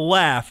not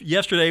laugh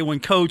yesterday when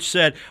Coach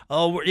said,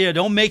 "Oh, yeah,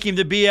 don't make him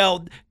to be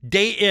out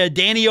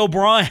Danny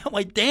O'Brien." I'm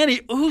like,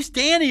 Danny, who's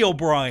Danny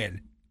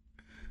O'Brien?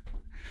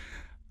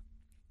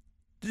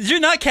 Did you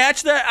not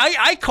catch that?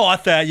 I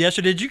caught that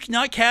yesterday. Did you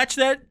not catch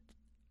that?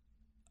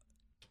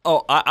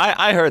 Oh,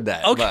 I heard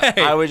that. Okay. But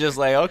I was just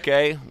like,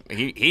 okay,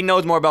 he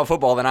knows more about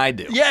football than I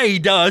do. Yeah, he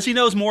does. He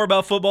knows more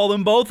about football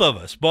than both of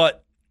us.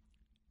 But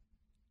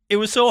it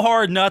was so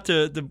hard not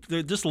to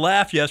just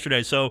laugh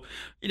yesterday. So,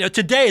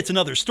 today it's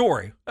another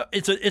story.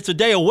 It's a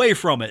day away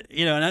from it,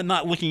 and I'm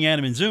not looking at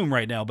him in Zoom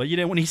right now. But,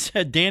 when he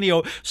said Danny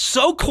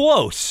so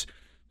close,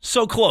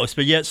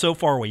 but yet so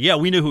far away. Yeah,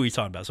 we knew who he's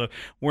talking about. So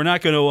we're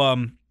not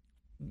going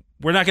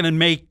to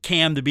make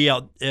Cam to be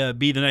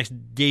the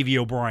next Davey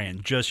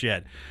O'Brien just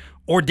yet.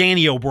 Or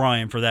Danny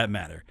O'Brien, for that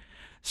matter.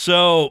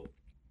 So,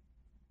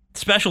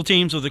 special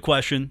teams was a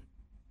question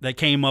that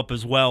came up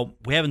as well.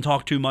 We haven't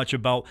talked too much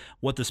about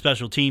what the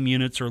special team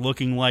units are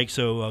looking like,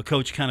 so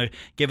Coach kind of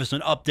gave us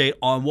an update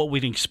on what we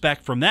can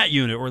expect from that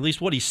unit, or at least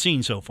what he's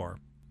seen so far.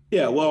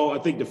 Yeah, well, I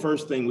think the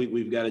first thing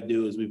we've got to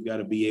do is we've got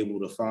to be able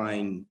to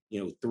find,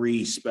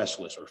 3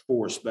 specialists or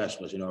 4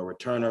 specialists, a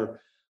returner,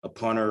 a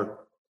punter,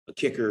 a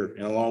kicker,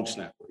 and a long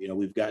snapper.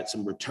 We've got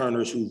some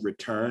returners who've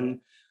returned.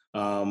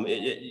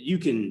 You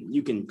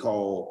can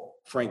call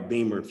Frank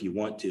Beamer if you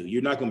want to.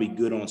 You're not going to be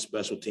good on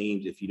special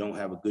teams if you don't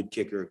have a good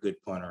kicker, a good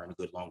punter, and a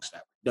good long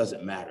snapper. It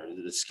doesn't matter.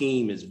 The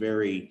scheme is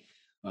very,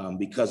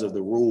 because of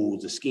the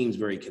rules, the scheme's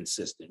very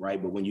consistent,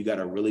 right? But when you got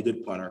a really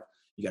good punter,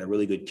 you got a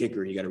really good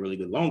kicker, and you got a really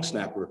good long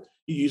snapper,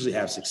 you usually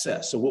have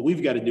success. So what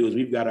we've got to do is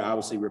we've got to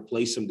obviously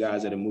replace some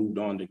guys that have moved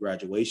on to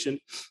graduation.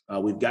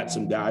 We've got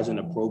some guys in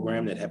the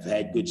program that have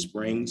had good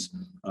springs.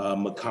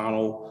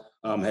 McConnell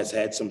has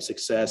had some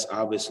success.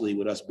 Obviously,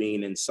 with us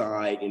being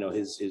inside,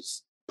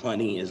 his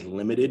punting is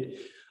limited.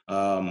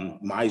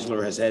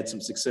 Meisler has had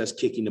some success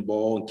kicking the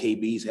ball, and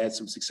KB's had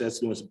some success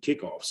doing some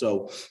kickoff.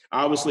 So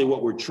obviously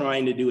what we're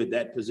trying to do at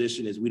that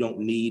position is we don't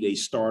need a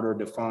starter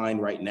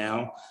defined right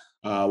now.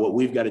 What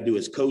we've got to do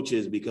as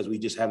coaches, because we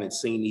just haven't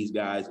seen these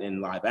guys in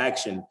live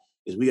action,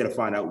 is we got to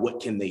find out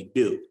what can they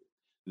do.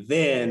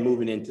 Then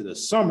moving into the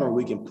summer,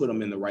 we can put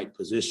them in the right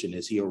position.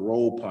 Is he a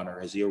roll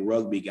punter? Is he a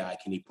rugby guy?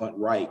 Can he punt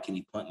right? Can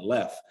he punt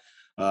left?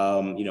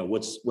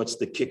 What's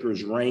the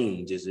kicker's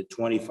range? Is it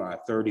 25,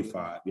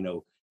 35?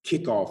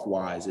 Kickoff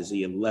wise, is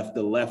he a left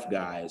to left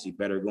guy? Is he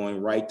better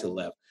going right to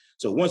left?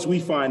 So once we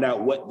find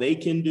out what they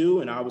can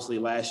do, and obviously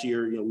last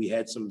year, we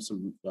had some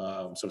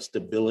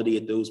stability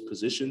at those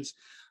positions,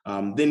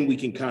 then we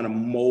can kind of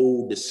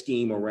mold the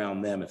scheme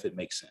around them if it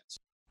makes sense.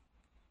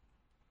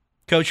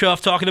 Coach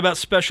Huff, talking about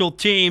special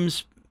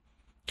teams,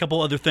 a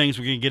couple other things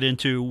we're going to get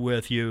into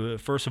with you.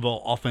 First of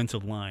all,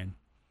 offensive line.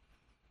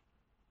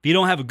 If you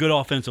don't have a good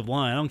offensive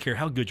line, I don't care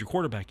how good your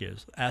quarterback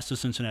is. Ask the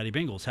Cincinnati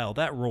Bengals how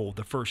that rolled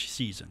the first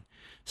season.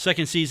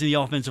 Second season, the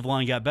offensive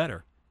line got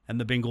better, and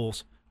the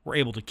Bengals were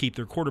able to keep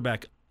their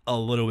quarterback a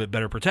little bit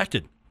better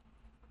protected.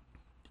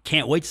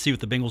 Can't wait to see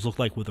what the Bengals look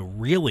like with a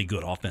really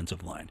good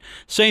offensive line.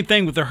 Same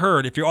thing with the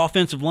Herd. If your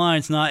offensive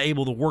line's not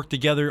able to work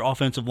together, your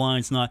offensive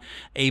line's not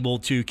able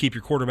to keep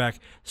your quarterback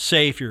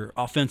safe, your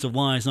offensive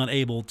line's not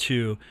able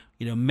to,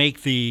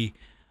 make the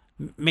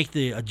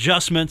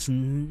adjustments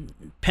and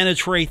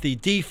penetrate the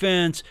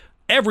defense,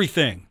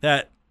 everything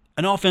that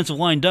an offensive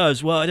line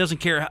does, well, it doesn't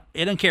care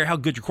how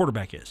good your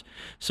quarterback is.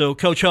 So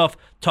Coach Huff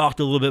talked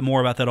a little bit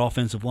more about that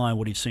offensive line,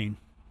 what he's seen.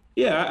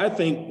 Yeah, I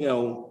think,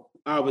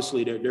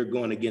 obviously they're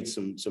going against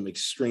some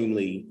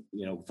extremely,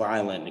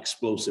 violent,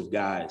 explosive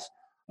guys.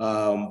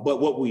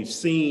 But what we've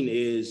seen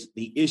is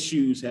the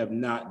issues have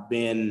not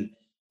been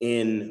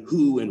in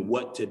who and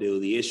what to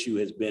do. The issue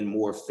has been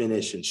more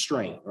finish and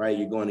strength, right?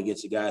 You're going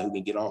against a guy who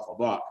can get off a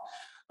block.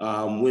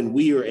 When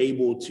we are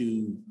able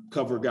to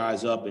cover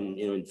guys up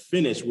and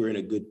finish, we're in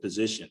a good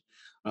position.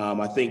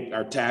 I think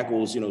our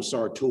tackles,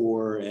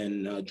 Sartor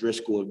and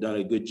Driscoll have done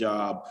a good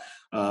job.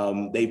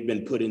 They've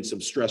been put in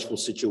some stressful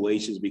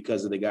situations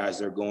because of the guys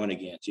they're going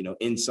against.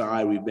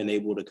 Inside, we've been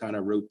able to kind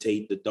of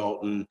rotate the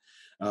Dalton,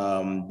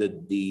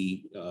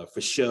 the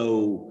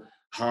Fichot,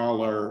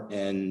 Holler,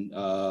 and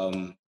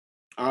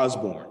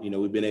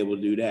Osborne. We've been able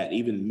to do that.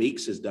 Even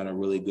Meeks has done a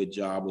really good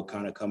job of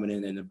kind of coming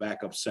in the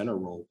backup center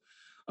role.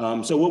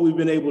 So what we've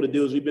been able to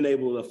do is we've been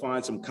able to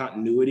find some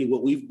continuity.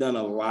 What we've done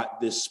a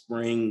lot this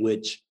spring,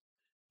 which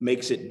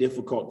makes it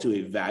difficult to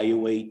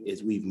evaluate,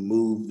 is we've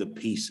moved the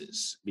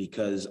pieces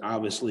because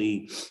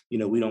obviously,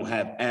 we don't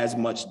have as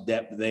much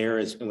depth there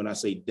as when I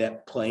say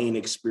depth, playing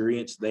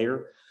experience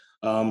there.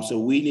 So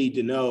we need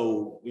to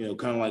know,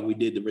 kind of like we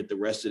did with the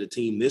rest of the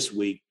team this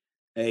week,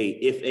 hey,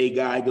 if a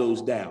guy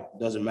goes down,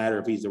 doesn't matter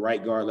if he's the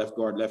right guard,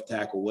 left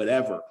tackle,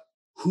 whatever,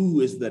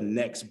 who is the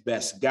next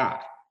best guy?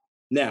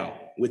 Now,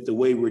 with the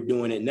way we're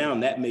doing it now,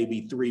 that may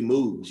be 3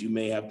 moves. You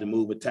may have to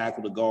move a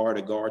tackle to guard,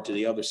 a guard to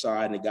the other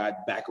side, and a guy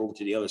back over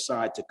to the other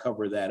side to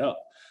cover that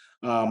up.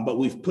 But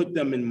we've put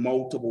them in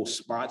multiple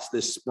spots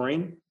this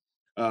spring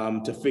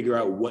to figure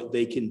out what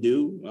they can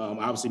do.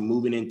 Obviously,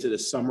 moving into the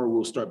summer,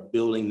 we'll start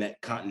building that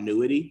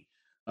continuity.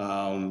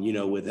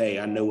 With, hey,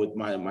 I know what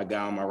my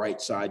guy on my right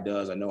side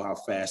does. I know how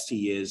fast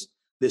he is.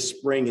 This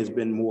spring has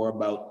been more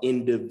about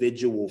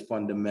individual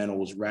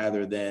fundamentals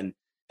rather than,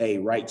 hey,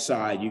 right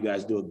side, you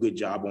guys do a good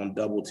job on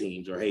double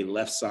teams, or hey,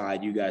 left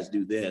side, you guys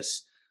do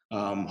this.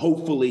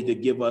 Hopefully to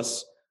give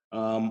us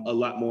a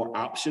lot more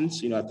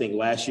options. I think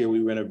last year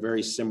we were in a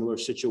very similar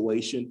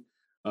situation,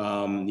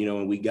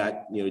 and we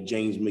got,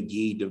 James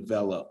McGee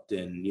developed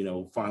and,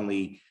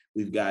 finally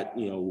we've got,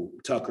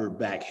 Tucker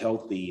back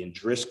healthy, and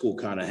Driscoll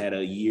kind of had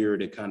a year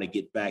to kind of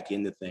get back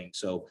into things.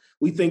 So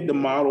we think the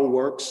model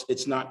works.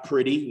 It's not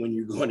pretty when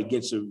you're going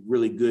against a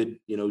really good,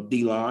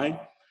 D-line.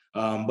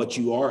 But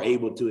you are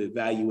able to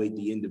evaluate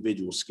the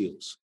individual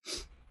skills.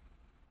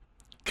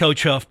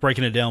 Coach Huff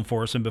breaking it down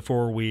for us. And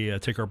before we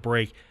take our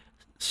break,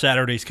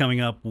 Saturday's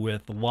coming up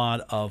with a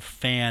lot of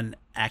fan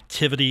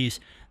activities.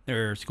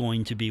 There's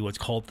going to be what's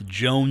called the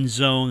Jones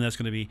Zone. That's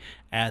going to be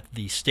at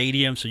the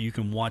stadium, so you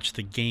can watch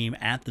the game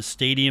at the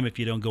stadium if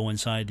you don't go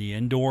inside the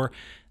indoor.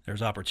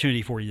 There's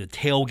opportunity for you to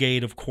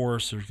tailgate, of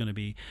course. There's going to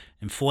be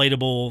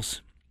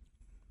inflatables.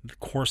 Of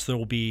course, there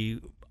will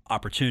be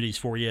opportunities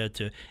for you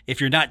to,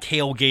 if you're not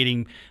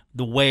tailgating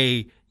the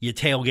way you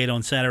tailgate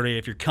on Saturday,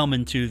 if you're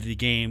coming to the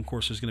game, of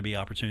course, there's going to be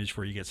opportunities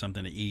for you to get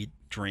something to eat,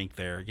 drink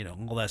there.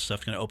 All that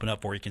stuff's going to open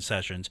up for you,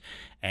 concessions,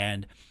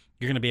 and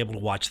you're going to be able to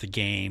watch the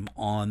game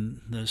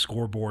on the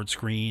scoreboard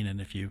screen. And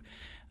if you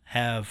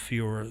have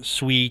your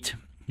suite,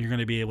 you're going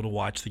to be able to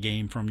watch the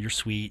game from your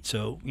suite.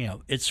 So,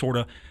 it's sort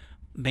of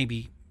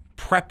maybe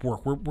prep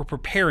work. We're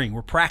preparing.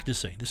 We're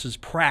practicing. This is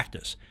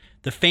practice.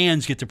 The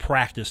fans get to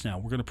practice now.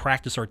 We're going to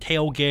practice our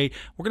tailgate.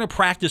 We're going to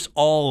practice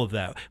all of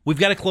that. We've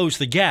got to close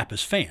the gap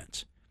as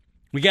fans.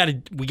 We got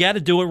to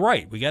do it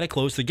right. We got to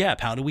close the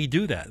gap. How do we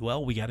do that?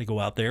 Well, we got to go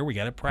out there. We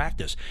got to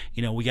practice.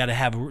 We got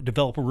to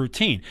develop a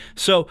routine.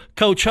 So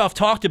Coach Huff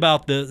talked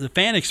about the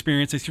fan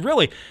experience. It's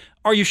really,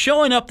 are you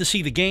showing up to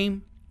see the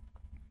game?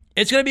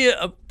 It's going to be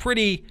a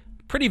pretty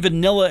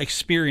vanilla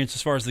experience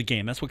as far as the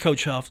game. That's what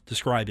Coach Huff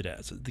described it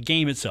as. The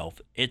game itself,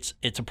 it's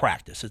a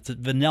practice. It's a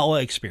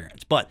vanilla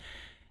experience. But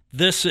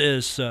this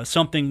is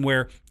something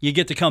where you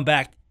get to come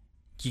back,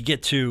 you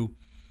get to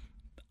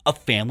a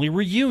family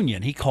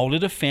reunion. He called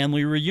it a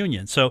family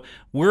reunion. So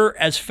we're,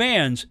 as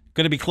fans,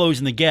 going to be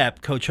closing the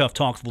gap. Coach Huff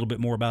talked a little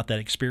bit more about that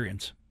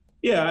experience.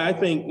 Yeah, I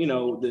think,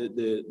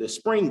 the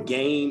spring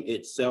game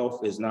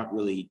itself is not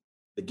really,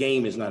 the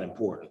game is not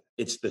important.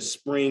 It's the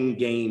spring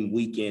game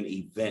weekend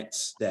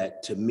events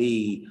that, to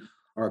me,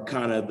 are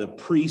kind of the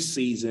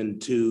preseason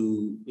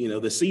to,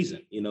 the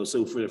season.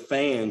 So for the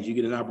fans, you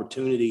get an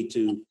opportunity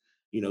to,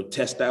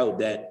 test out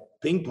that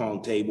ping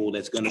pong table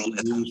that's going to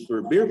be used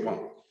for beer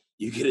pong.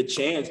 you get a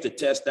chance to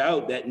test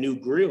out that new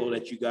grill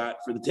that you got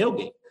for the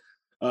tailgate.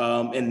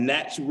 And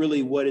that's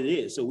really what it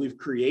is. So we've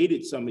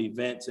created some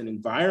events and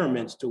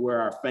environments to where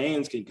our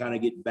fans can kind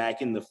of get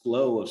back in the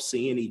flow of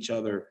seeing each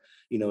other,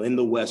 in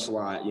the West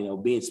Lot,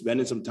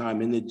 spending some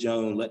time in the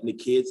Joan, letting the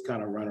kids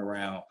kind of run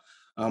around.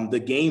 The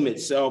game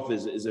itself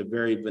is a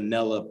very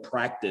vanilla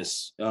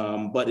practice,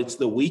 but it's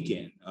the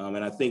weekend.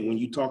 And I think when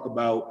you talk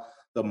about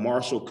the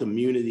Marshall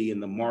community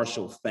and the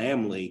Marshall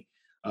family,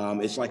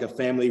 it's like a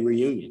family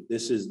reunion.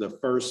 This is the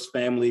first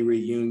family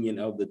reunion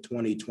of the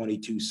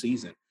 2022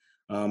 season.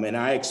 And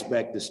I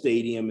expect the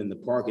stadium and the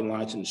parking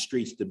lots and the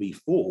streets to be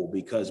full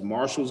because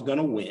Marshall's going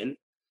to win.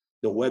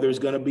 The weather's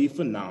going to be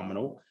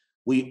phenomenal.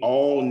 We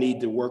all need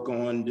to work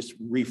on just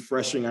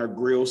refreshing our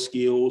grill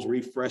skills,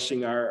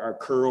 refreshing our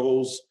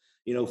curls,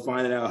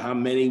 finding out how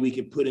many we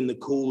can put in the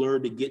cooler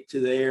to get to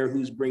there,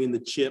 who's bringing the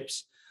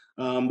chips.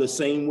 The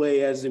same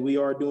way as we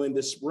are doing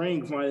this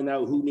spring, finding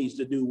out who needs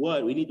to do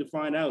what. We need to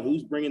find out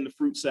who's bringing the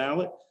fruit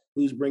salad,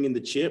 who's bringing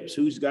the chips,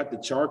 who's got the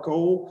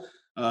charcoal.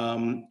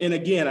 And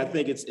again, I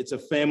think it's a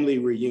family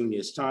reunion.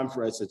 It's time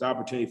for us, it's an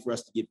opportunity for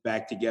us to get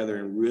back together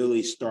and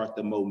really start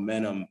the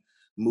momentum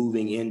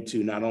moving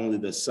into not only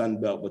the Sun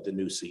Belt, but the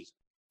new season.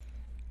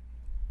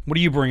 What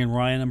are you bringing,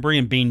 Ryan? I'm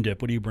bringing bean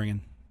dip. What are you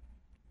bringing?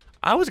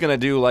 I was going to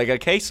do like a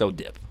queso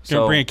dip. You're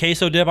going to bring a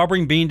queso dip? I'll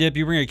bring bean dip.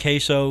 You bring a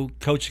queso.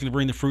 Coach is going to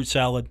bring the fruit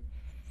salad.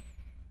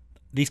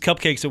 These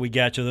cupcakes that we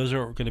got you, those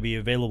are going to be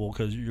available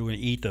because you're going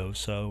to eat those.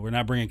 So we're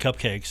not bringing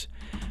cupcakes.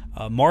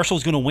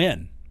 Marshall's going to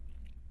win.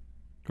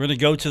 We're going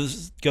to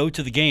go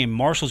to the game.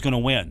 Marshall's going to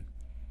win.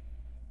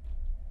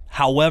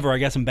 However, I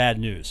got some bad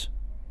news.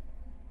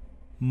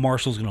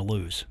 Marshall's going to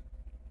lose.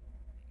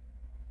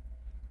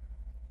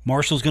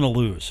 Marshall's going to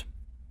lose.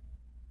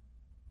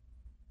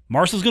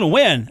 Marshall's going to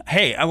win.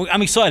 Hey,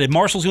 I'm excited.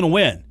 Marshall's going to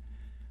win.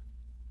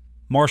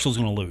 Marshall's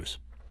going to lose.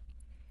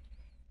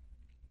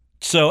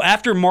 So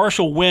after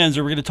Marshall wins,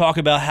 are we going to talk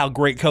about how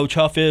great Coach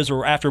Huff is?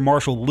 Or after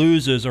Marshall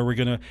loses, are we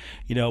going to,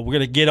 we're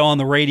going to get on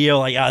the radio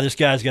like, this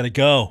guy's got to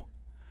go.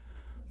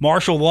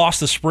 Marshall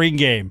lost the spring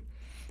game.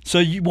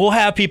 So we'll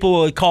have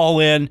people call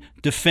in,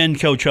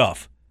 defend Coach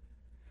Huff.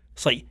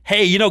 It's like,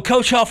 hey,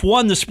 Coach Huff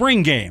won the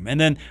spring game. And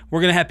then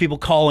we're going to have people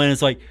call in.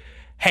 It's like,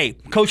 hey,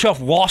 Coach Huff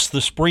lost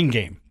the spring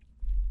game.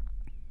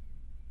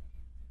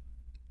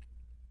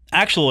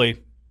 Actually,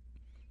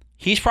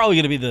 he's probably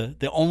going to be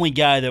the only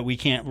guy that we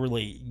can't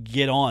really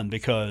get on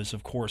because,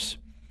 of course,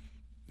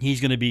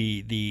 he's going to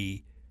be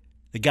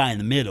the guy in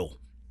the middle.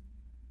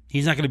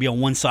 He's not going to be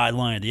on one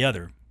sideline or the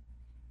other.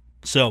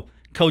 So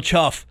Coach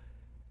Huff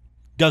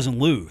doesn't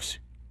lose.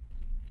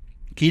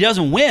 He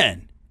doesn't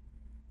win.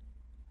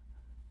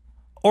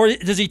 Or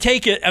does he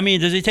take it?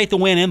 Does he take the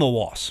win and the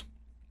loss?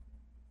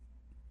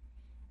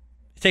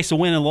 He takes the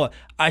win and the loss.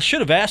 I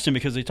should have asked him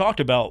because they talked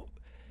about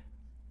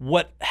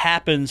what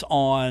happens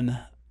on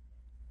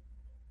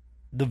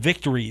the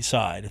victory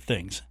side of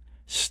things.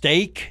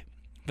 Steak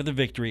for the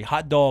victory,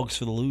 hot dogs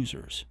for the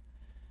losers.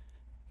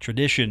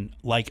 Tradition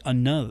like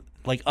none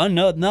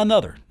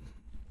other.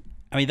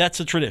 That's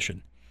a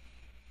tradition.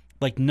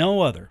 Like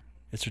no other.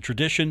 It's a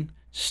tradition.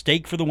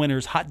 Steak for the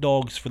winners, hot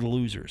dogs for the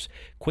losers.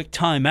 Quick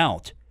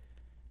timeout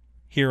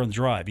here on The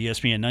Drive,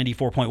 ESPN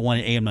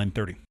 94.1 AM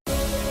 930.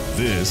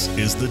 This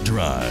is The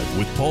Drive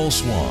with Paul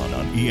Swan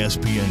on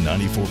ESPN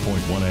 94.1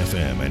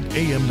 FM and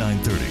AM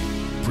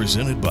 930.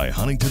 Presented by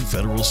Huntington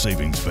Federal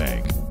Savings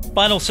Bank.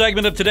 Final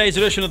segment of today's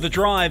edition of The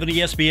Drive on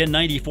ESPN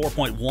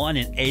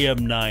 94.1 and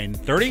AM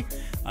 930.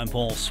 I'm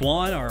Paul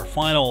Swan. Our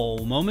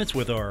final moments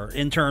with our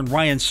intern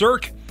Ryan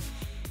Sirk.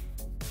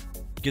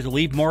 Get to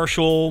leave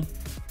Marshall,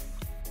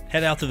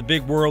 head out to the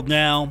big world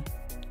now,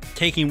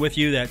 taking with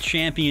you that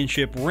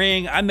championship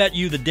ring. I met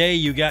you the day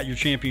you got your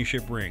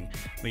championship ring.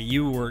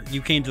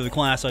 You came to the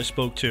class I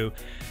spoke to,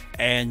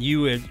 and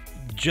you had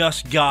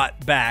just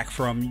got back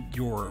from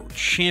your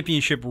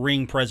championship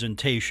ring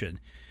presentation.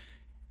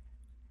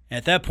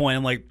 At that point,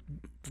 I'm like,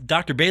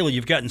 Dr. Bailey,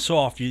 you've gotten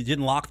soft. You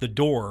didn't lock the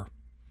door.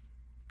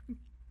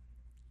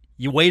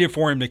 You waited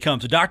for him to come.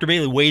 So Dr.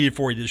 Bailey waited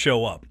for you to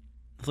show up.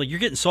 It's like, you're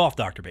getting soft,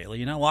 Dr. Bailey.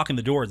 You're not locking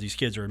the door as these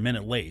kids are a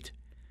minute late.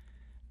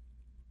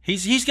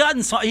 He's gotten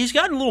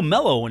a little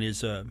mellow in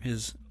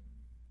his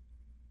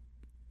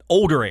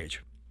older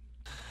age.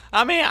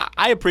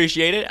 I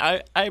appreciate it.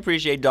 I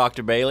appreciate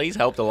Dr. Bailey. He's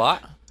helped a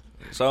lot.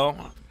 So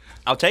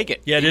I'll take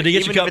it. Yeah, did he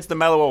get even if it's the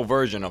mellow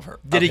version of her?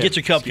 Did he get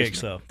your cupcakes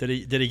though? Did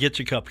he get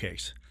your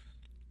cupcakes?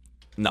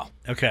 No.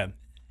 Okay.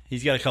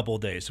 He's got a couple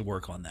of days to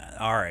work on that.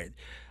 All right.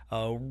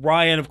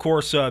 Ryan, of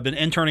course, been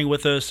interning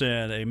with us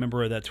and a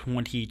member of that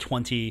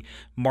 2020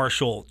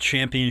 Marshall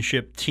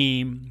Championship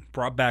team.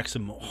 Brought back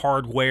some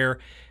hardware,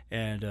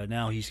 and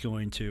now he's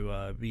going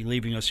to be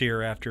leaving us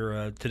here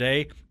after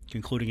today,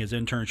 concluding his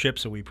internship.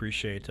 So we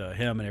appreciate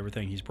him and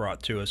everything he's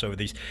brought to us over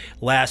these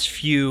last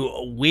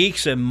few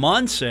weeks and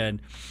months.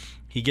 And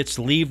he gets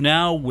to leave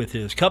now with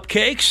his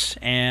cupcakes.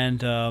 And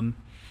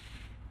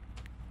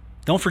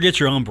don't forget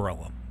your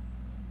umbrella.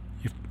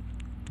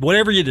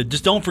 Whatever you do,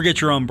 just don't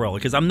forget your umbrella,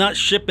 because I'm not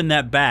shipping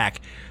that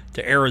back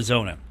to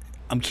Arizona.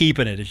 I'm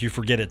keeping it if you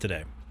forget it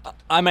today.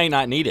 I may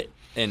not need it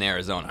in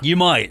Arizona. You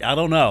might. I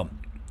don't know.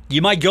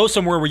 You might go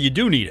somewhere where you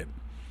do need it.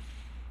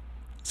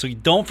 So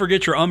don't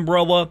forget your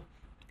umbrella.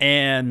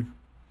 And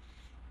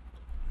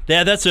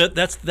yeah, that's it.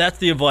 That's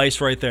the advice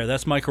right there.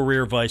 That's my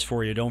career advice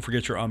for you. Don't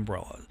forget your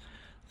umbrella.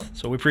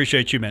 So we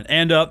appreciate you, man.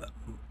 And I'll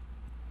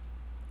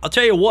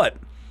tell you what.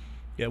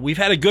 Yeah, we've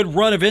had a good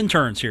run of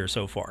interns here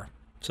so far.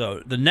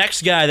 So the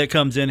next guy that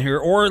comes in here,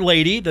 or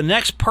lady, the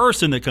next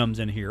person that comes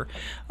in here,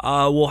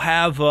 will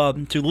have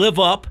to live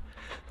up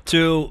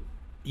to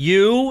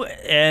you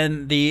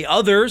and the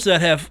others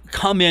that have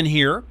come in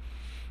here.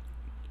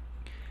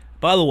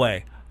 By the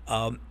way,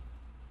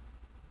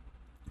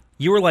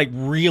 you were like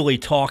really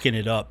talking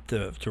it up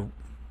to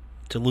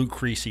Luke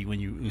Creasy when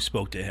you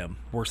spoke to him.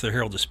 Works the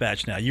Herald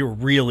Dispatch now. You were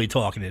really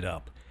talking it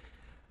up.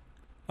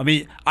 I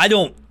mean, I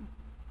don't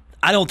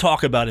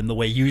talk about him the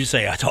way you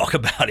say I talk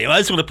about him. I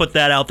just want to put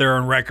that out there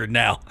on record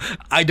now.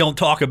 I don't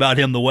talk about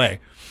him the way.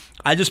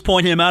 I just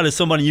point him out as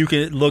somebody you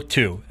can look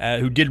to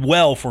who did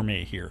well for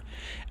me here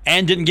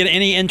and didn't get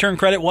any intern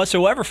credit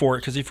whatsoever for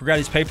it because he forgot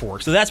his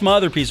paperwork. So that's my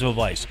other piece of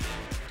advice.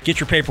 Get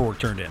your paperwork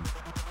turned in.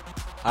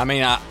 I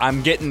mean,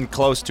 I'm getting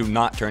close to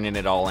not turning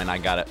it all in. I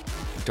got to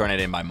turn it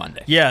in by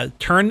Monday. Yeah,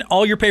 turn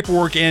all your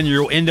paperwork in.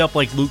 You'll end up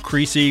like Luke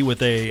Creasy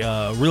with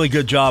a really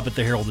good job at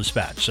the Herald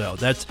Dispatch. So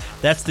that's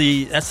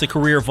the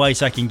career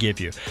advice I can give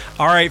you.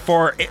 All right,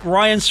 for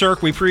Ryan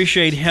Cirk, we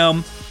appreciate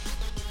him.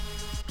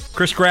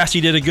 Chris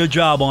Grassi did a good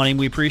job on him.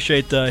 We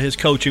appreciate his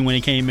coaching when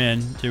he came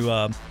in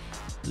to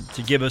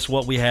give us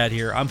what we had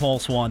here. I'm Paul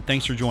Swan.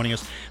 Thanks for joining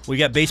us. We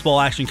got baseball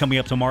action coming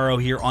up tomorrow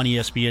here on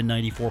ESPN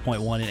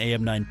 94.1 and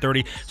AM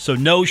 930. So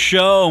no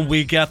show.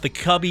 We got the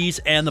Cubbies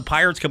and the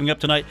Pirates coming up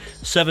tonight,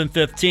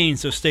 7:15.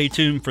 So stay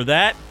tuned for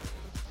that.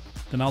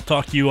 Then I'll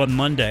talk to you on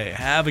Monday.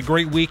 Have a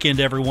great weekend,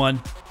 everyone.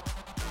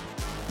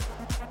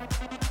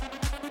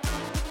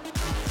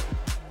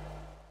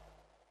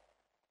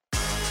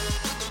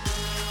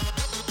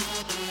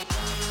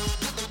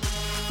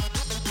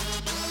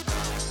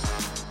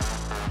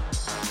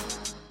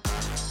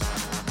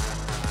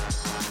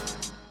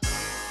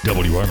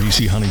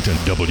 WRBC Huntington,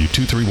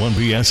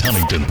 W231BS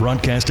Huntington,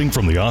 broadcasting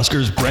from the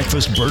Oscars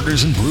Breakfast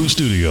Burgers and Brew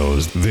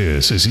Studios.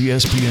 This is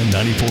ESPN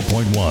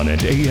 94.1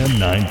 and AM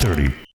 930.